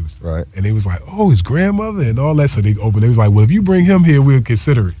interviews. Right. And they was like, oh, his grandmother and all that. So they opened. They was like, well, if you bring him here, we'll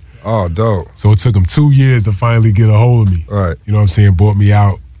consider it. Oh, dope. So it took them 2 years to finally get a hold of me. Right. You know what I'm saying? Bought me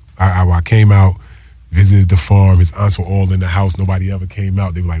out. I came out, visited the farm. His aunts were all in the house. Nobody ever came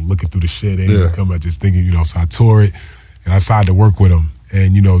out. They were like looking through the shed. They didn't come out just thinking, so I tore it and I decided to work with him.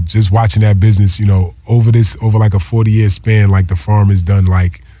 And, just watching that business, over like a 40-year span, like the farm has done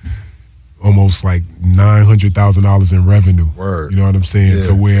like almost like $900,000 in revenue. Word. You know what I'm saying? Yeah.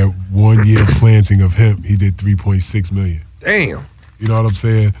 To where 1 year planting of hemp, he did $3.6 million. Damn. You know what I'm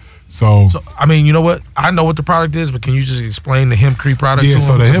saying? So, I mean, you know what? I know what the product is, but can you just explain the hempcrete product to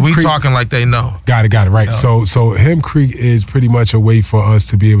so them? the hempcrete, we talking like they know. Got it, right. No. So hempcrete is pretty much a way for us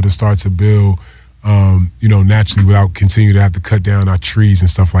to be able to start to build, naturally without continuing to have to cut down our trees and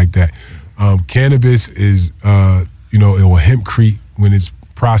stuff like that. Cannabis is, or hempcrete, when it's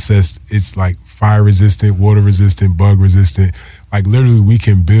processed, it's like fire resistant, water resistant, bug resistant. Like literally we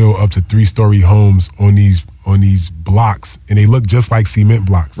can build up to 3-story homes on these blocks, and they look just like cement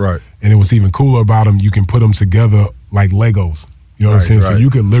blocks. Right. And what's even cooler about them, you can put them together like Legos. You know what I'm saying? Right. So you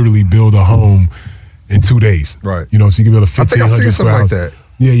could literally build a home in 2 days. Right. So you can build a 1,500 I think I've seen something like that.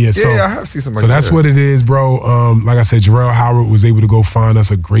 Yeah. So, I have seen something like that. So that's what it is, bro. Like I said, Jarrell Howard was able to go find us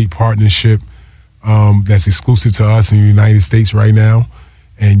a great partnership that's exclusive to us in the United States right now.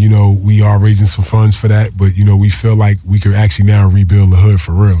 And, we are raising some funds for that. But, we feel like we could actually now rebuild the hood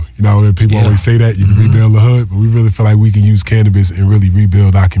for real. People always say that, you can rebuild the hood. But we really feel like we can use cannabis and really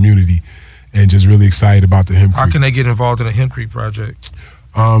rebuild our community. And just really excited about the hempcrete. How can they get involved in a hempcrete project?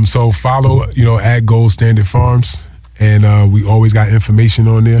 So follow, at Gold Standard Farms. And we always got information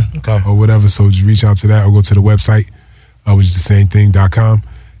on there or whatever. So just reach out to that or go to the website, which is the same thing.com.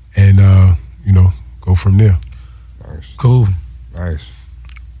 And, go from there. Nice. Cool. Nice.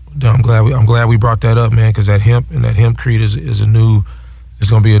 I'm glad we brought that up, man, because that hemp and that hempcrete is it's going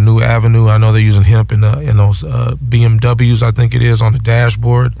to be a new avenue. I know they're using hemp in those BMWs, I think it is, on the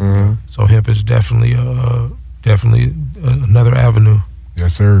dashboard. Mm-hmm. So hemp is definitely another avenue.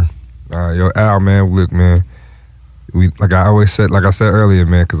 Yes, sir. Yo, Al, man, look, man. Like I said earlier,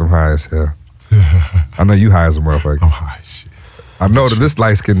 man, because I'm high as hell. I know you high as a motherfucker. I'm high as shit. I know that this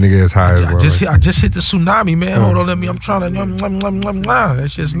light-skinned nigga is high as well. I just hit the tsunami, man. Hold on, I'm trying to.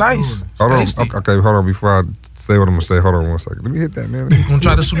 That's just nice. Hold on. Tasty. Okay, hold on. Before I say what I'm going to say, hold on 1 second. Let me hit that, man. You gonna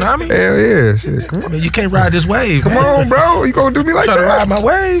try the tsunami? Hell yeah, shit. Come on. Man, you can't ride this wave. Come on, bro. You going to do me like trying that? to ride my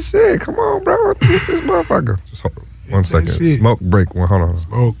wave? Shit, come on, bro. Let me hit this motherfucker. Just hold on 1 second. shit. Smoke break. Hold on.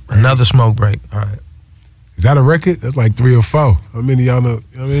 Smoke. Another smoke break. All right. Is that a record? That's like 3 or 4. How many y'all know?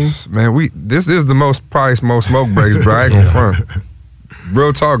 You know what I mean? Man, this is the most smoke breaks, bro. I ain't gonna front.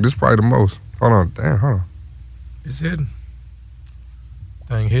 Real talk, this is probably the most. Hold on. Damn, hold on. It's hidden.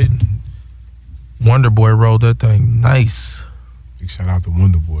 Thing hidden. Wonder Boy rolled that thing nice. Big shout out to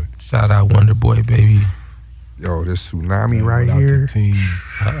Wonder Boy. Shout out Wonder Boy, baby. Yo, this tsunami right Shout out here. to Team.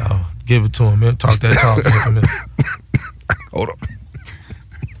 Give it to him, man. Talk that talk. Infamous. Hold on.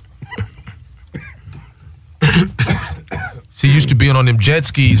 See, he used to be on them jet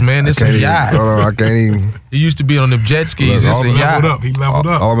skis, man. This is a yacht. Hold on, I can't even. He used to be on them jet skis. Look, It's a yacht. He leveled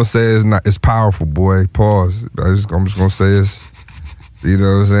up. All I'm gonna say is it's powerful, boy. Pause. I'm just gonna say it's. You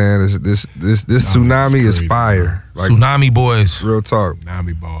know what I'm saying? This tsunami is crazy, fire. Like, Tsunami boys. real talk.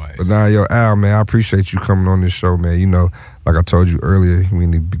 Tsunami boys. But now, yo, Al, man, I appreciate you coming on this show, man. Like I told you earlier, we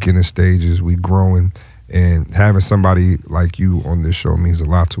in the beginning stages, we growing. And having somebody like you on this show means a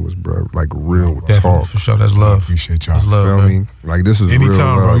lot to us, bro. Like real Definitely, talk. for sure. That's love. Appreciate y'all. That's love, Feel man. me? Like this is real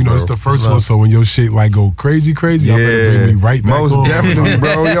Anytime, love, bro. It's the first Love. one, so when your shit like go crazy, y'all better bring me right back Most on. definitely,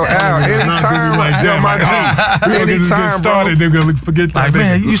 bro. Yo, Al, anytime, Like yo, that, my like, G. Anytime, bro. They're gonna forget that Like,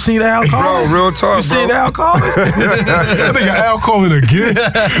 man, you seen the alcohol? Bro, real talk, You seen the bro. alcohol? That nigga Al calling again.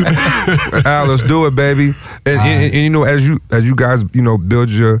 Al, let's do it, baby. And as you guys, build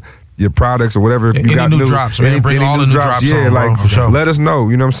your products or whatever. Any You got new drops, man. Bring all the new drops Yeah, on, bro, like for sure. let us know.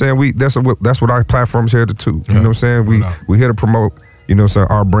 You know what I'm saying? That's what our platform's here to do. You know what I'm saying? We here to promote. You know what I'm saying?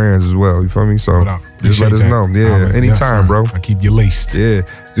 Our brands as well. You feel me? So just let us know. Yeah, anytime, bro. I keep you laced. Yeah.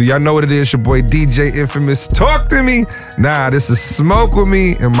 So y'all know what it is. Your boy DJ Infamous. Talk to me. Nah, this is Smoke With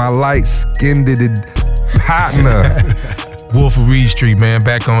Me and my light-skinned partner, Wolf of Reed Street, man.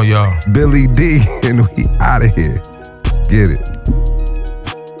 Back on y'all. Billy D, and we out of here. Get it.